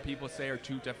that other people say are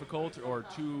too difficult or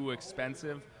too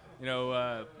expensive. We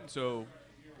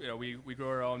grow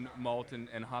our own malt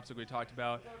and hops like we talked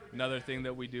about. Another thing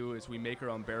that we do is we make our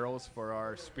own barrels for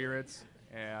our spirits,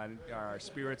 and our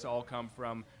spirits all come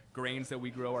from grains that we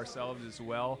grow ourselves as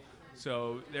well.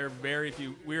 So there are very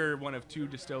few. We're one of 2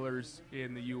 distillers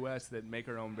in the U.S. that make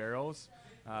our own barrels,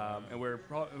 and we're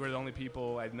the only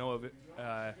people I know of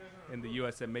in the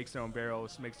U.S. that makes their own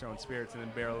barrels, makes their own spirits, and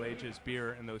then barrel ages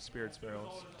beer in those spirits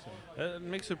barrels. So. It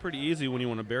makes it pretty easy when you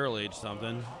want to barrel age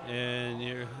something, and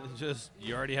you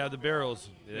already have the barrels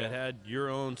that had your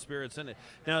own spirits in it.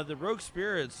 Now, the Rogue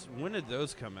Spirits, when did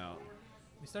those come out?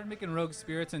 We started making Rogue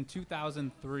Spirits in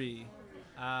 2003,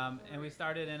 and we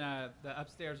started in the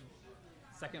upstairs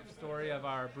second story of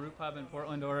our brew pub in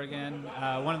Portland, Oregon.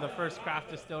 One of the first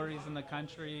craft distilleries in the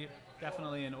country,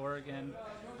 definitely in Oregon.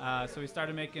 So we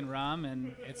started making rum,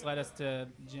 and it's led us to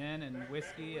gin and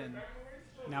whiskey, and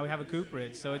now we have a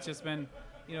cooperage. So it's just been,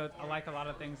 like a lot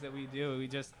of things that we do, we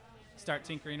just start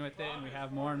tinkering with it, and we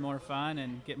have more and more fun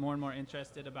and get more and more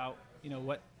interested about,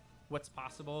 what's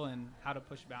possible and how to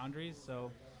push boundaries.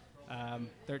 So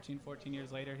 13, 14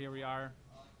 years later, here we are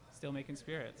still making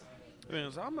spirits. I mean,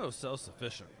 it's almost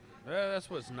self-sufficient. That's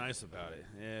what's nice about it.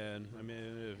 And, I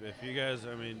mean, if you guys,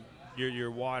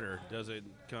 your water, does it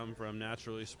come from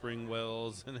naturally spring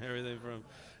wells and everything from,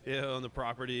 on the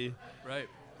property? Right,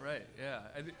 yeah.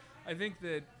 I think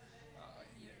that,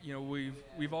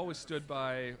 we've always stood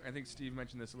by, I think Steve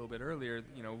mentioned this a little bit earlier,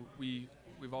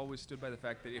 we've always stood by the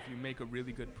fact that if you make a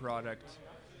really good product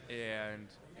and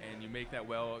you make that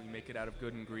well, you make it out of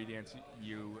good ingredients,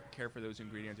 you care for those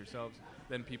ingredients yourselves,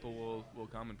 then people will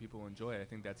come and people will enjoy it. I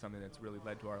think that's something that's really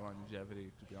led to our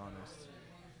longevity, to be honest.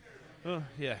 Well,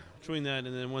 yeah, between that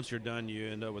and then once you're done, you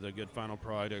end up with a good final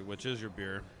product, which is your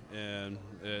beer, and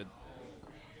it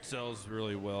sells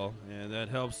really well, and that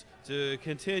helps to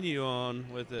continue on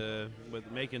with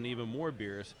making even more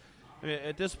beers. I mean,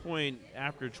 at this point,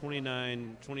 after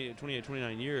 28,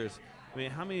 29 years, I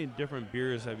mean, how many different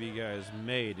beers have you guys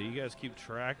made? Do you guys keep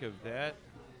track of that?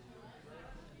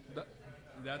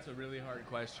 That's a really hard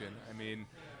question. I mean,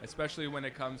 especially when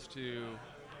it comes to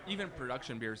even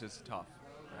production beers, it's tough,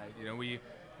 right?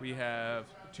 We have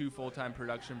 2 full-time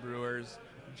production brewers.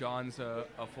 John's a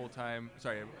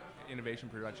innovation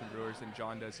production brewers, and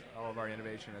John does all of our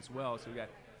innovation as well. So we got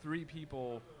 3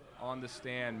 people on the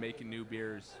stand making new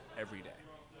beers every day.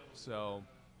 So,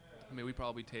 I mean, we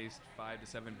probably taste 5 to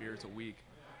 7 beers a week.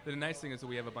 But the nice thing is that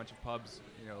we have a bunch of pubs,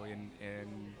 in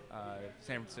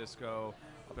San Francisco,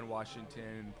 up in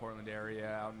Washington, Portland area,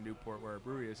 out in Newport where our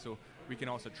brewery is. So we can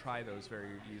also try those very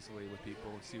easily with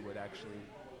people and see what actually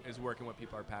is working, what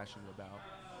people are passionate about.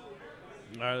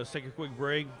 All right, let's take a quick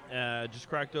break. Just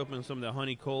cracked open some of the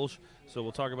honey Kolsch, so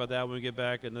we'll talk about that when we get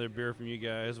back. Another beer from you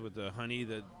guys with the honey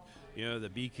that, the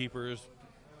beekeepers,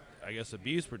 I guess the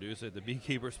bees produce it, the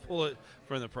beekeepers pull it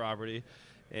from the property.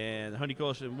 And the honey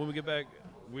Kolsch, and when we get back,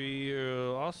 we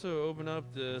also open up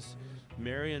this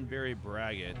Marion Berry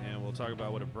Braggot, and we'll talk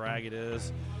about what a braggot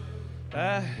is.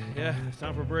 Yeah, it's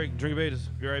time for a break. Drink of Ages.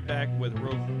 Be right back with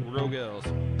Rogue Elves.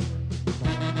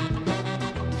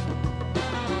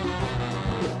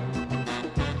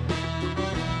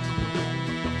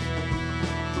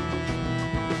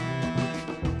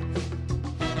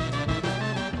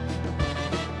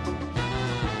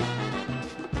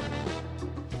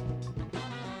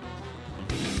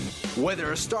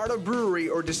 Whether a startup brewery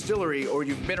or distillery or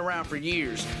you've been around for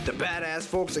years, the badass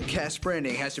folks at Cash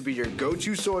Branding has to be your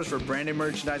go-to source for branded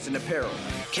merchandise and apparel.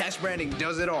 Cash Branding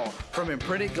does it all, from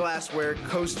imprinted glassware,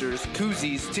 coasters,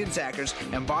 koozies, tin tackers,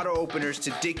 and bottle openers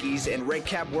to dickies and red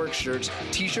cap work shirts,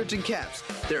 t-shirts, and caps.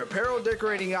 Their apparel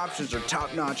decorating options are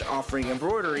top-notch, offering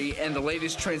embroidery and the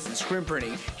latest trends in screen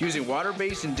printing, using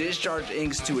water-based and discharge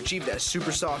inks to achieve that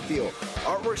super soft feel.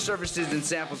 Artwork services and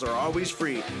samples are always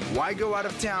free. Why go out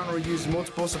of town or use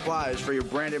multiple suppliers for your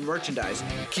branded merchandise?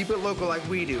 Keep it local like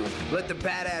we do. Let the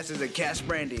badasses at Cash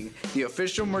Branding, the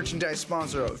official merchandise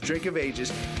sponsor of Drink of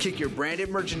Ages, kick your branded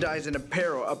merchandise and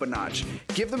apparel up a notch.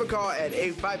 Give them a call at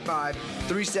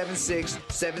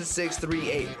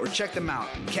 855-376-7638 or check them out,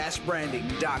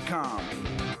 cashbranding.com.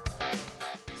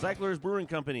 Cycler's Brewing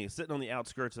Company, sitting on the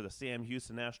outskirts of the Sam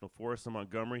Houston National Forest in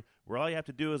Montgomery, where all you have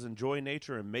to do is enjoy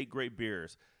nature and make great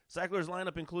beers. Cycler's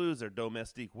lineup includes their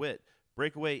Domestique Wit,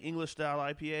 Breakaway English-style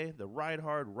IPA, the Ride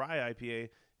Hard Rye IPA,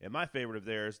 and my favorite of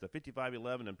theirs, the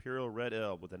 5511 Imperial Red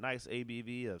Ale with a nice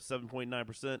ABV of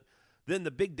 7.9%. Then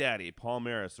the Big Daddy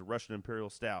Palmaris, the Russian Imperial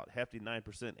Stout, hefty 9%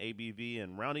 ABV,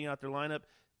 and rounding out their lineup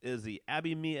is the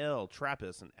Abbey Miel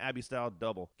Trappist, an Abbey-style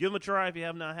double. Give them a try if you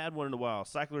have not had one in a while.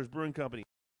 Cycler's Brewing Company.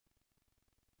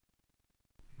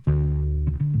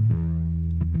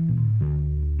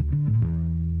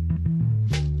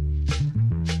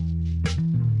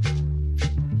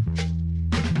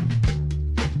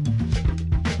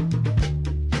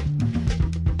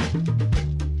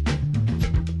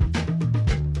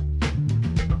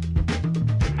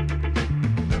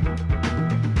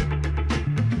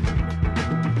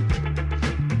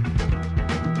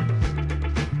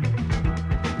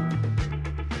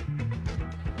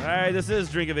 This is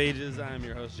Drink of Ages. I'm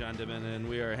your host, John Dimon, and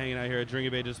we are hanging out here at Drink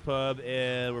of Ages Pub,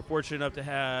 and we're fortunate enough to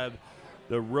have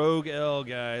the Rogue Ale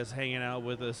guys hanging out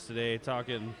with us today,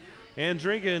 talking and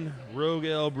drinking Rogue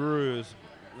Ale brews.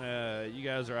 You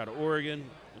guys are out of Oregon,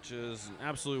 which is an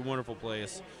absolutely wonderful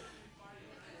place.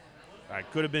 I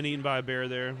could have been eaten by a bear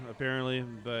there, apparently,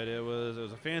 but it was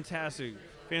a fantastic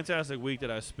week that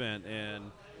I spent,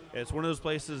 and it's one of those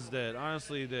places that,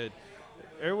 honestly, that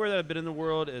everywhere that I've been in the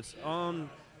world, it's on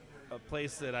a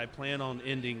place that I plan on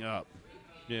ending up,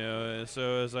 and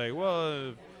so it's like, well,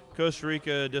 if Costa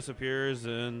Rica disappears,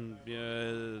 and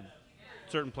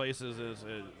certain places,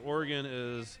 Oregon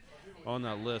is on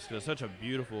that list because it's such a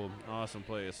beautiful, awesome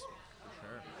place.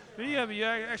 Sure. But you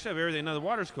actually have everything. Now the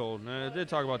water's cold. I did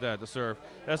talk about that. The surf.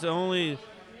 That's the only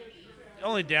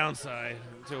downside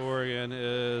to Oregon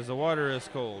is the water is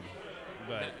cold.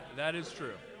 But that is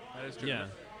true. That is true. Yeah.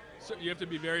 So you have to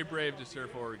be very brave to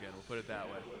surf Oregon. We'll put it that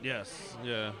way. Yes,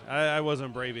 yeah. I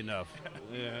wasn't brave enough.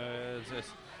 You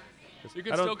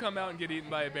can still come out and get eaten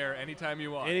by a bear anytime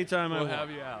you want. Anytime we'll I want. have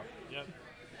you out. Yep.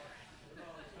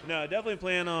 No, I definitely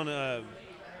plan on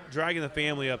dragging the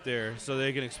family up there so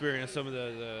they can experience some of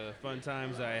the fun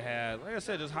times I had. Like I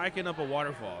said, just hiking up a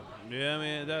waterfall. Yeah, I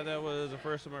mean, that was the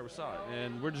first time I ever saw it.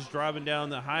 And we're just driving down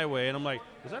the highway, and I'm like,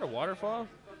 is that a waterfall?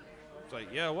 It's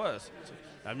like, yeah, it was.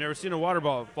 I've never seen a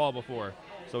waterfall before.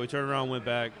 So we turned around, went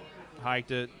back,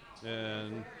 hiked it,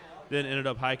 and then ended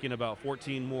up hiking about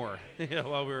 14 more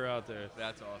while we were out there.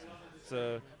 That's awesome.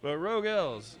 So, but Rogue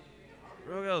Elves,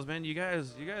 man, you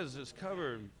guys just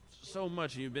covered so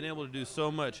much, and you've been able to do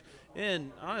so much.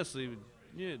 And honestly,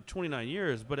 29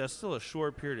 years, but that's still a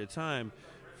short period of time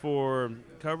for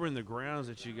covering the grounds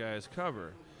that you guys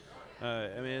cover. I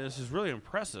mean, this is really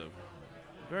impressive,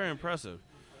 very impressive.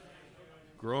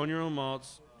 Growing your own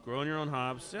malts, growing your own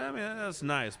hops. Yeah, I mean, that's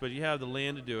nice, but you have the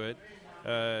land to do it.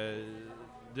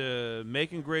 The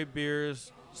making great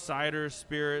beers, ciders,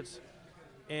 spirits,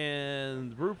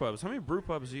 and brew pubs. How many brew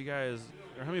pubs do you guys,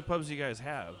 or how many pubs do you guys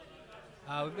have?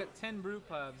 We've got 10 brew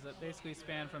pubs that basically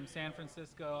span from San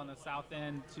Francisco on the south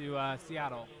end to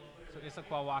Seattle. So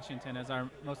Issaquah, Washington is our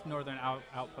most northern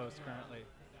outpost currently.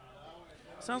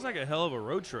 Sounds like a hell of a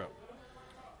road trip.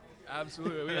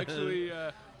 Absolutely. We actually,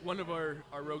 one of our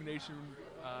Rogue Nation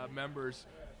members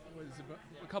was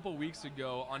a couple weeks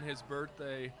ago on his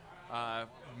birthday.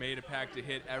 made a pact to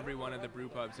hit every one of the brew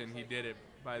pubs, and he did it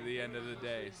by the end of the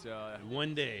day. So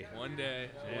one day.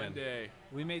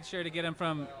 We made sure to get him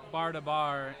from bar to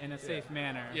bar in a safe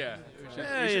manner. Yeah.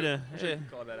 We should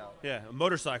call that out. Yeah, a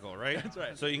motorcycle, right? That's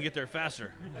right. So you can get there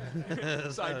faster.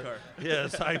 Sidecar. Yeah,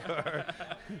 sidecar.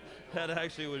 That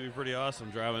actually would be pretty awesome,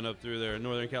 driving up through there in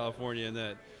Northern California and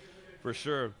that, for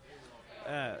sure.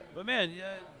 But man,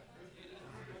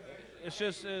 it's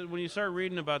just when you start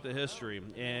reading about the history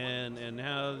and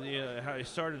how it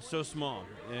started so small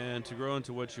and to grow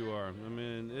into what you are. I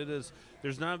mean,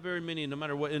 there's not very many, no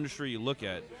matter what industry you look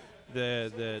at,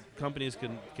 that companies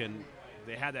can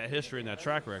they have that history and that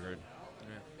track record.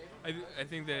 Yeah. I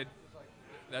think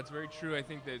that's very true. I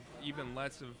think that even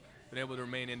less have been able to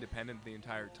remain independent the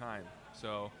entire time.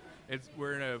 So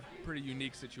we're in a pretty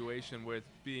unique situation with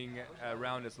being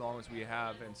around as long as we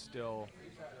have, and still,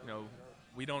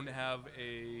 we don't have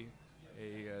a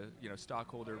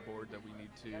stockholder board that we need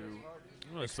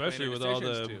to, especially with all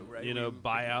the right?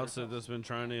 buyouts that's been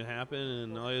trying to happen,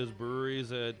 and all those breweries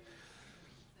that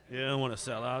want to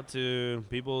sell out to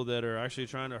people that are actually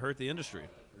trying to hurt the industry.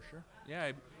 For sure.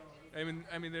 Yeah, I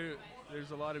mean,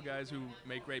 there's a lot of guys who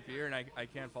make great beer, and I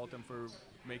can't fault them for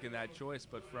making that choice.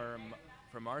 But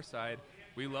from our side,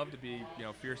 we love to be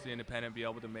fiercely independent, be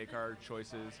able to make our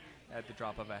choices at the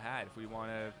drop of a hat. If we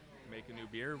want to make a new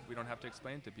beer, we don't have to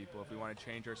explain it to people. If we want to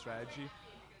change our strategy,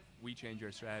 we change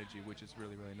our strategy, which is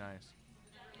really, really nice.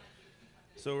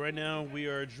 So right now we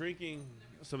are drinking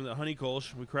some of the honey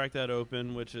kolsch. We cracked that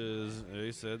open, which is, as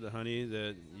you said, the honey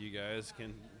that you guys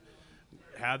can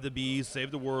have the bees,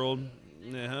 save the world,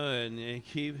 and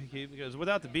keep, because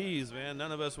without the bees, man,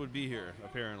 none of us would be here,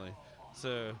 apparently.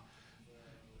 So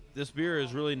this beer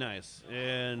is really nice.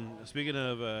 And speaking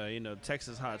of,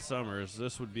 Texas hot summers,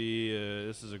 this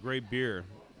is a great beer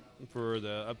for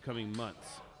the upcoming months.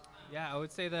 Yeah, I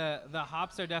would say the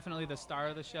hops are definitely the star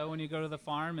of the show when you go to the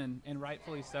farm, and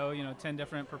rightfully so. 10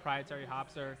 different proprietary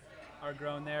hops are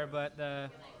grown there, but the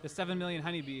 7 million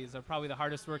honeybees are probably the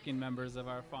hardest working members of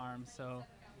our farm. So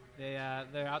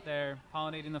they're out there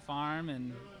pollinating the farm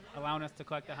and allowing us to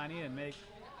collect the honey and make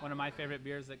one of my favorite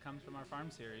beers that comes from our farm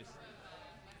series.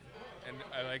 And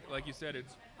like you said,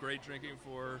 it's great drinking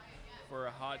for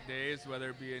hot days,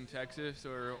 whether it be in Texas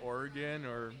or Oregon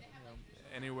or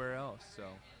anywhere else. So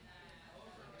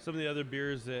some of the other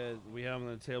beers that we have on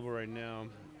the table right now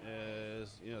is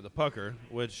the Pucker,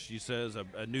 which you said is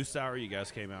a new sour you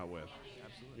guys came out with.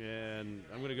 Absolutely. And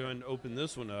I'm going to go ahead and open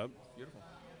this one up. Beautiful.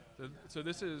 So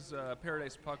this is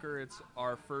Paradise Pucker. It's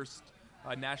our first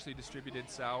nationally distributed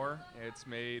sour. It's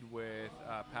made with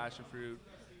passion fruit,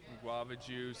 guava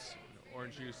juice,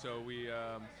 orange juice. So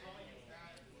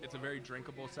it's a very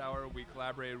drinkable sour. We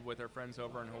collaborated with our friends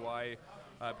over in Hawaii,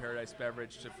 Paradise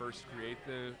Beverage, to first create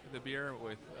the beer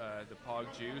with the Pog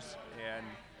juice, and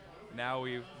now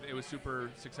it was super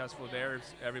successful there.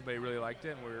 Everybody really liked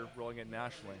it, and we're rolling it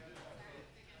nationally.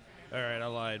 All right, I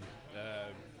lied.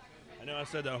 I know I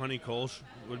said that honey kolsch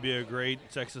would be a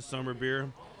great Texas summer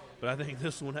beer, but I think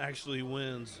this one actually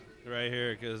wins right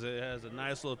here because it has a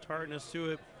nice little tartness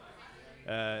to it.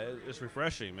 It's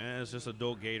refreshing, man. It's just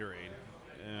adult Gatorade,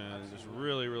 and it's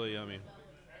really, really yummy.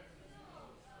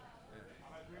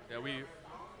 Yeah,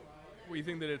 we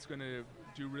think that it's going to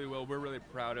do really well. We're really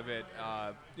proud of it.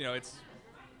 It's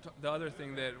the other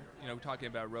thing that talking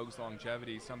about Rogue's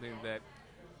longevity, something that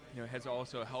has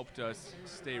also helped us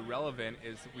stay relevant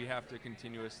is we have to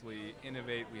continuously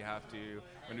innovate. We have to,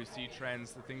 when we see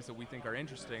trends, the things that we think are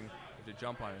interesting, we have to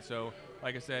jump on it. So,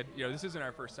 like I said, this isn't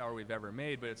our first sour we've ever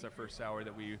made, but it's our first sour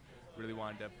that we really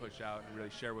wanted to push out and really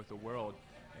share with the world.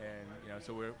 And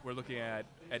so we're looking at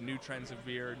new trends of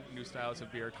beer, new styles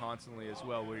of beer constantly as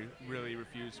well. We really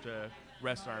refuse to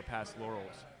rest on our past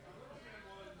laurels.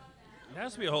 It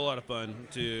has to be a whole lot of fun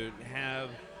to have.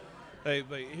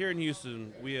 Like here in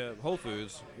Houston, we have Whole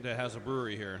Foods that has a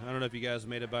brewery here. I don't know if you guys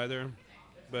made it by there,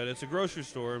 but it's a grocery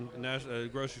store, a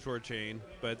grocery store chain,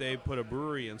 but they put a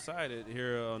brewery inside it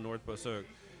here on North Post Oak.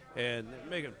 And they're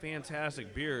making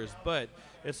fantastic beers, but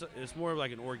it's more of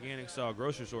like an organic style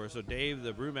grocery store. So Dave,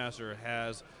 the brewmaster,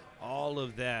 has all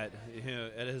of that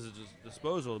at his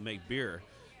disposal to make beer,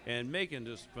 and making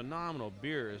just phenomenal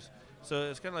beers. So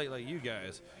it's kind of like you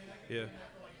guys. Yeah,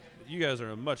 you guys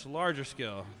are a much larger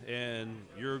scale, and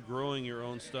you're growing your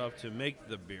own stuff to make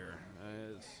the beer.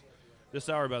 This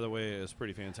sour, by the way, is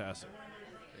pretty fantastic.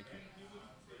 Thank you.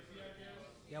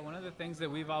 Yeah, one of the things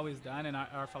that we've always done, and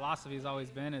our philosophy has always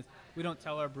been, is we don't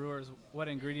tell our brewers what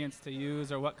ingredients to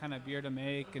use or what kind of beer to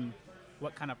make and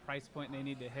what kind of price point they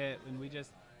need to hit. And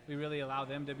we really allow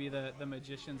them to be the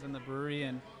magicians in the brewery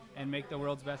and make the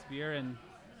world's best beer. And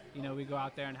we go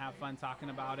out there and have fun talking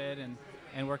about it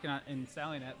and working on and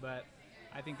selling it. But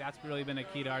I think that's really been a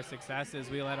key to our success is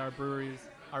we let our brewers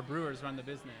run the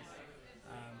business.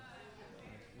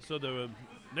 So the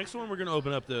next one we're going to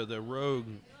open up the Rogue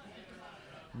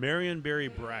Marionberry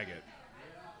Braggot.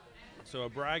 So a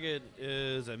braggot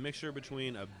is a mixture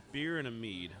between a beer and a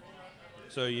mead.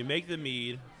 So you make the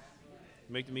mead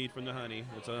from the honey.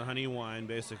 It's a honey wine,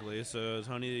 basically. So it's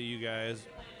honey that you guys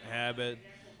have at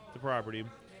the property.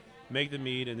 Make the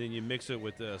mead, and then you mix it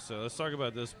with this. So let's talk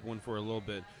about this one for a little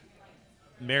bit.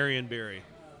 Marionberry.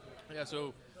 Yeah,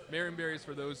 so Marionberries,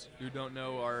 for those who don't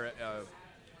know, are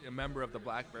a member of the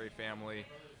blackberry family.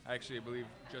 Actually, I believe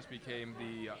just became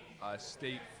the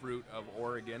state fruit of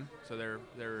Oregon. So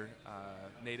they're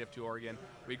native to Oregon.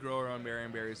 We grow our own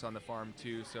Marionberries on the farm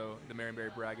too. So the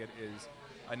Marionberry Braggot is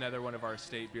another one of our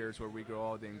state beers where we grow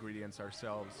all the ingredients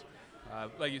ourselves.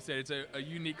 Like you said, it's a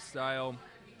unique style.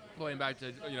 Going back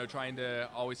to trying to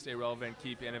always stay relevant,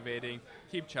 keep innovating,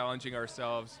 keep challenging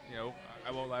ourselves.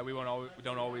 I won't lie, we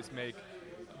don't always make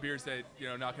beers that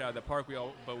knock it out of the park.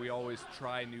 But we always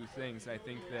try new things. And I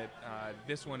think that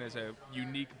this one is a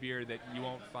unique beer that you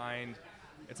won't find.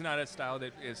 It's not a style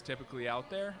that is typically out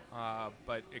there,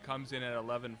 but it comes in at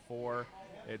 11.4.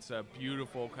 It's a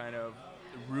beautiful kind of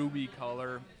ruby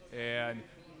color, and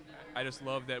I just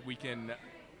love that we can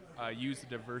use the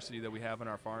diversity that we have on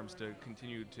our farms to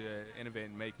continue to innovate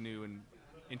and make new and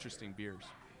interesting beers.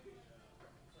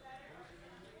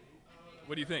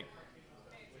 What do you think?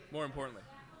 More importantly.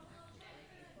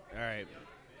 All right.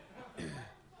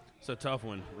 It's a tough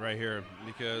one right here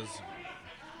because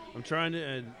I'm trying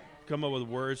to come up with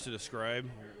words to describe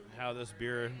how this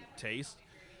beer tastes.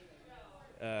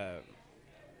 It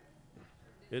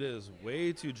is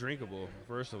way too drinkable,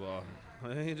 first of all.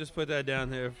 I think just put that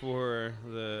down there for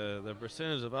the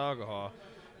percentage of alcohol.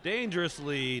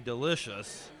 Dangerously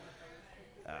delicious.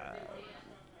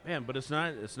 Man, but it's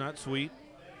not sweet.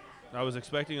 I was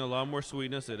expecting a lot more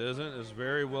sweetness. It isn't. It's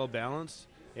very well balanced.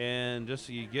 And just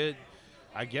you get,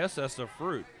 I guess that's the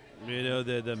fruit.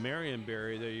 The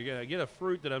Marionberry. You get a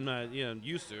fruit that I'm not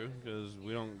used to because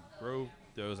we don't grow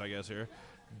those, I guess, here.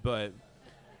 But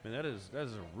man, that is a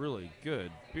really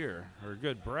good beer or a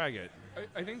good braggot.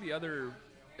 I think the other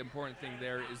important thing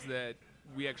there is that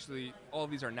we actually, all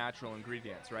of these are natural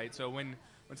ingredients, right? So when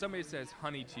somebody says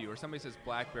honey to you or somebody says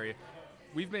blackberry,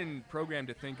 we've been programmed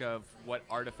to think of what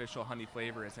artificial honey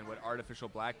flavor is and what artificial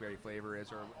blackberry flavor is,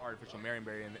 or artificial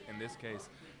Marionberry in this case.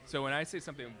 So when I say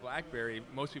something blackberry,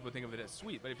 most people think of it as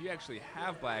sweet. But if you actually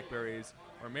have blackberries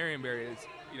or Marionberries,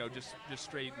 just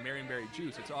straight Marionberry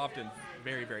juice, it's often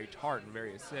very, very tart and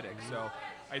very acidic. So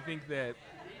I think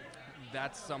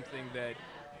that's something that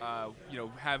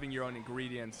having your own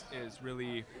ingredients is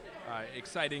really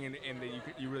exciting, and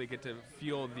that you really get to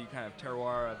feel the kind of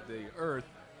terroir of the earth.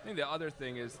 I think the other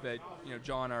thing is that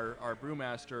John, our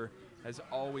brewmaster, has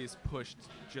always pushed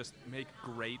just make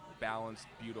great, balanced,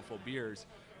 beautiful beers.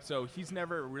 So he's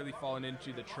never really fallen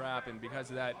into the trap, and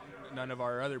because of that, none of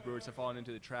our other brewers have fallen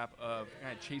into the trap of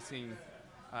kind of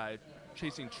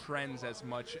chasing trends as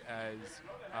much as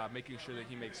making sure that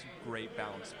he makes great,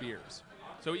 balanced beers.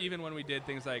 So even when we did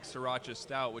things like Sriracha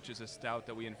Stout, which is a stout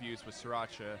that we infused with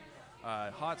Sriracha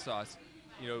hot sauce,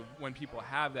 when people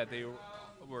have that, they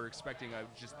were expecting a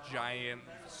just giant,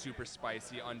 super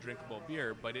spicy, undrinkable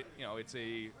beer, but it's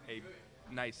a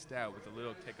nice stout with a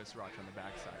little kick of sriracha on the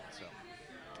backside. So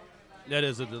that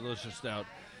is a delicious stout.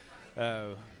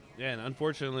 And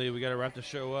unfortunately, we got to wrap the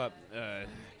show up.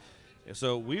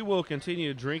 So we will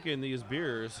continue drinking these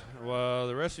beers while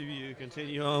the rest of you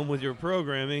continue on with your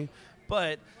programming.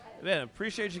 But man,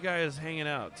 appreciate you guys hanging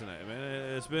out tonight,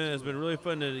 man. It's been really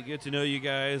fun to get to know you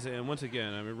guys. And once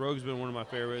again, Rogue's been one of my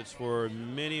favorites for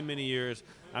many, many years.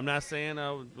 I'm not saying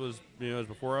I was, it was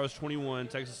before I was 21,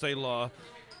 Texas state law,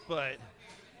 but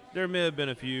there may have been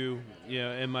a few,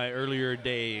 in my earlier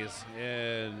days,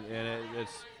 and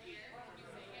it's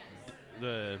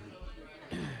the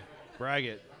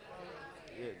braggot.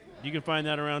 You can find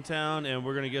that around town, and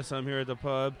we're gonna get some here at the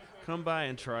pub. Come by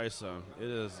and try some. It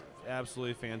is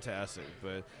absolutely fantastic.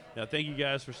 But thank you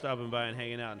guys for stopping by and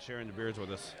hanging out and sharing the beers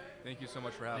with us. Thank you so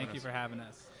much for having us. Thank you for having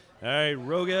us. All right,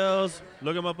 Rogue Ales,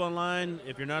 look them up online.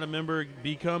 If you're not a member,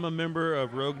 become a member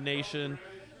of Rogue Nation,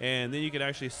 and then you can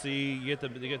actually get the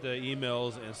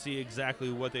emails and see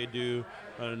exactly what they do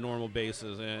on a normal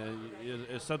basis. And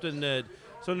it's something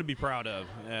to be proud of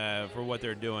for what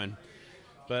they're doing.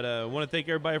 But I want to thank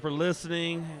everybody for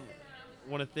listening.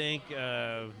 Want to thank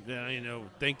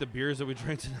thank the beers that we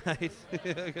drank tonight,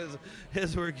 because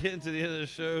as we're getting to the end of the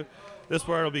show, this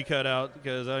part will be cut out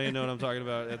because I don't even know what I'm talking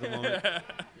about at the moment.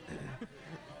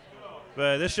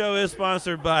 But this show is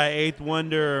sponsored by Eighth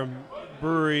Wonder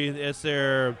Brewery. It's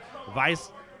their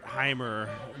Weissheimer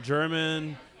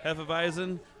German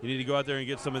Hefeweizen. You need to go out there and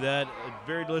get some of that. A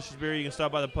very delicious beer. You can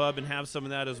stop by the pub and have some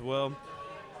of that as well.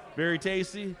 Very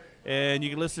tasty. And you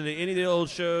can listen to any of the old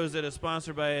shows that are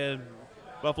sponsored by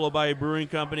Buffalo Bayou Brewing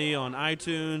Company on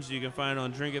iTunes. You can find it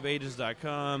on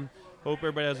drinkofages.com. Hope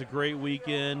everybody has a great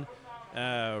weekend.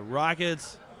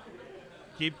 Rockets,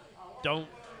 don't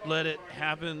let it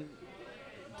happen.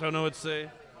 Don't know what to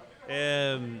say.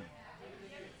 And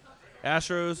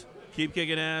Astros, keep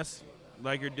kicking ass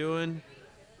like you're doing.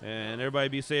 And everybody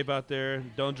be safe out there.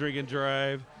 Don't drink and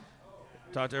drive.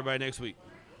 Talk to everybody next week.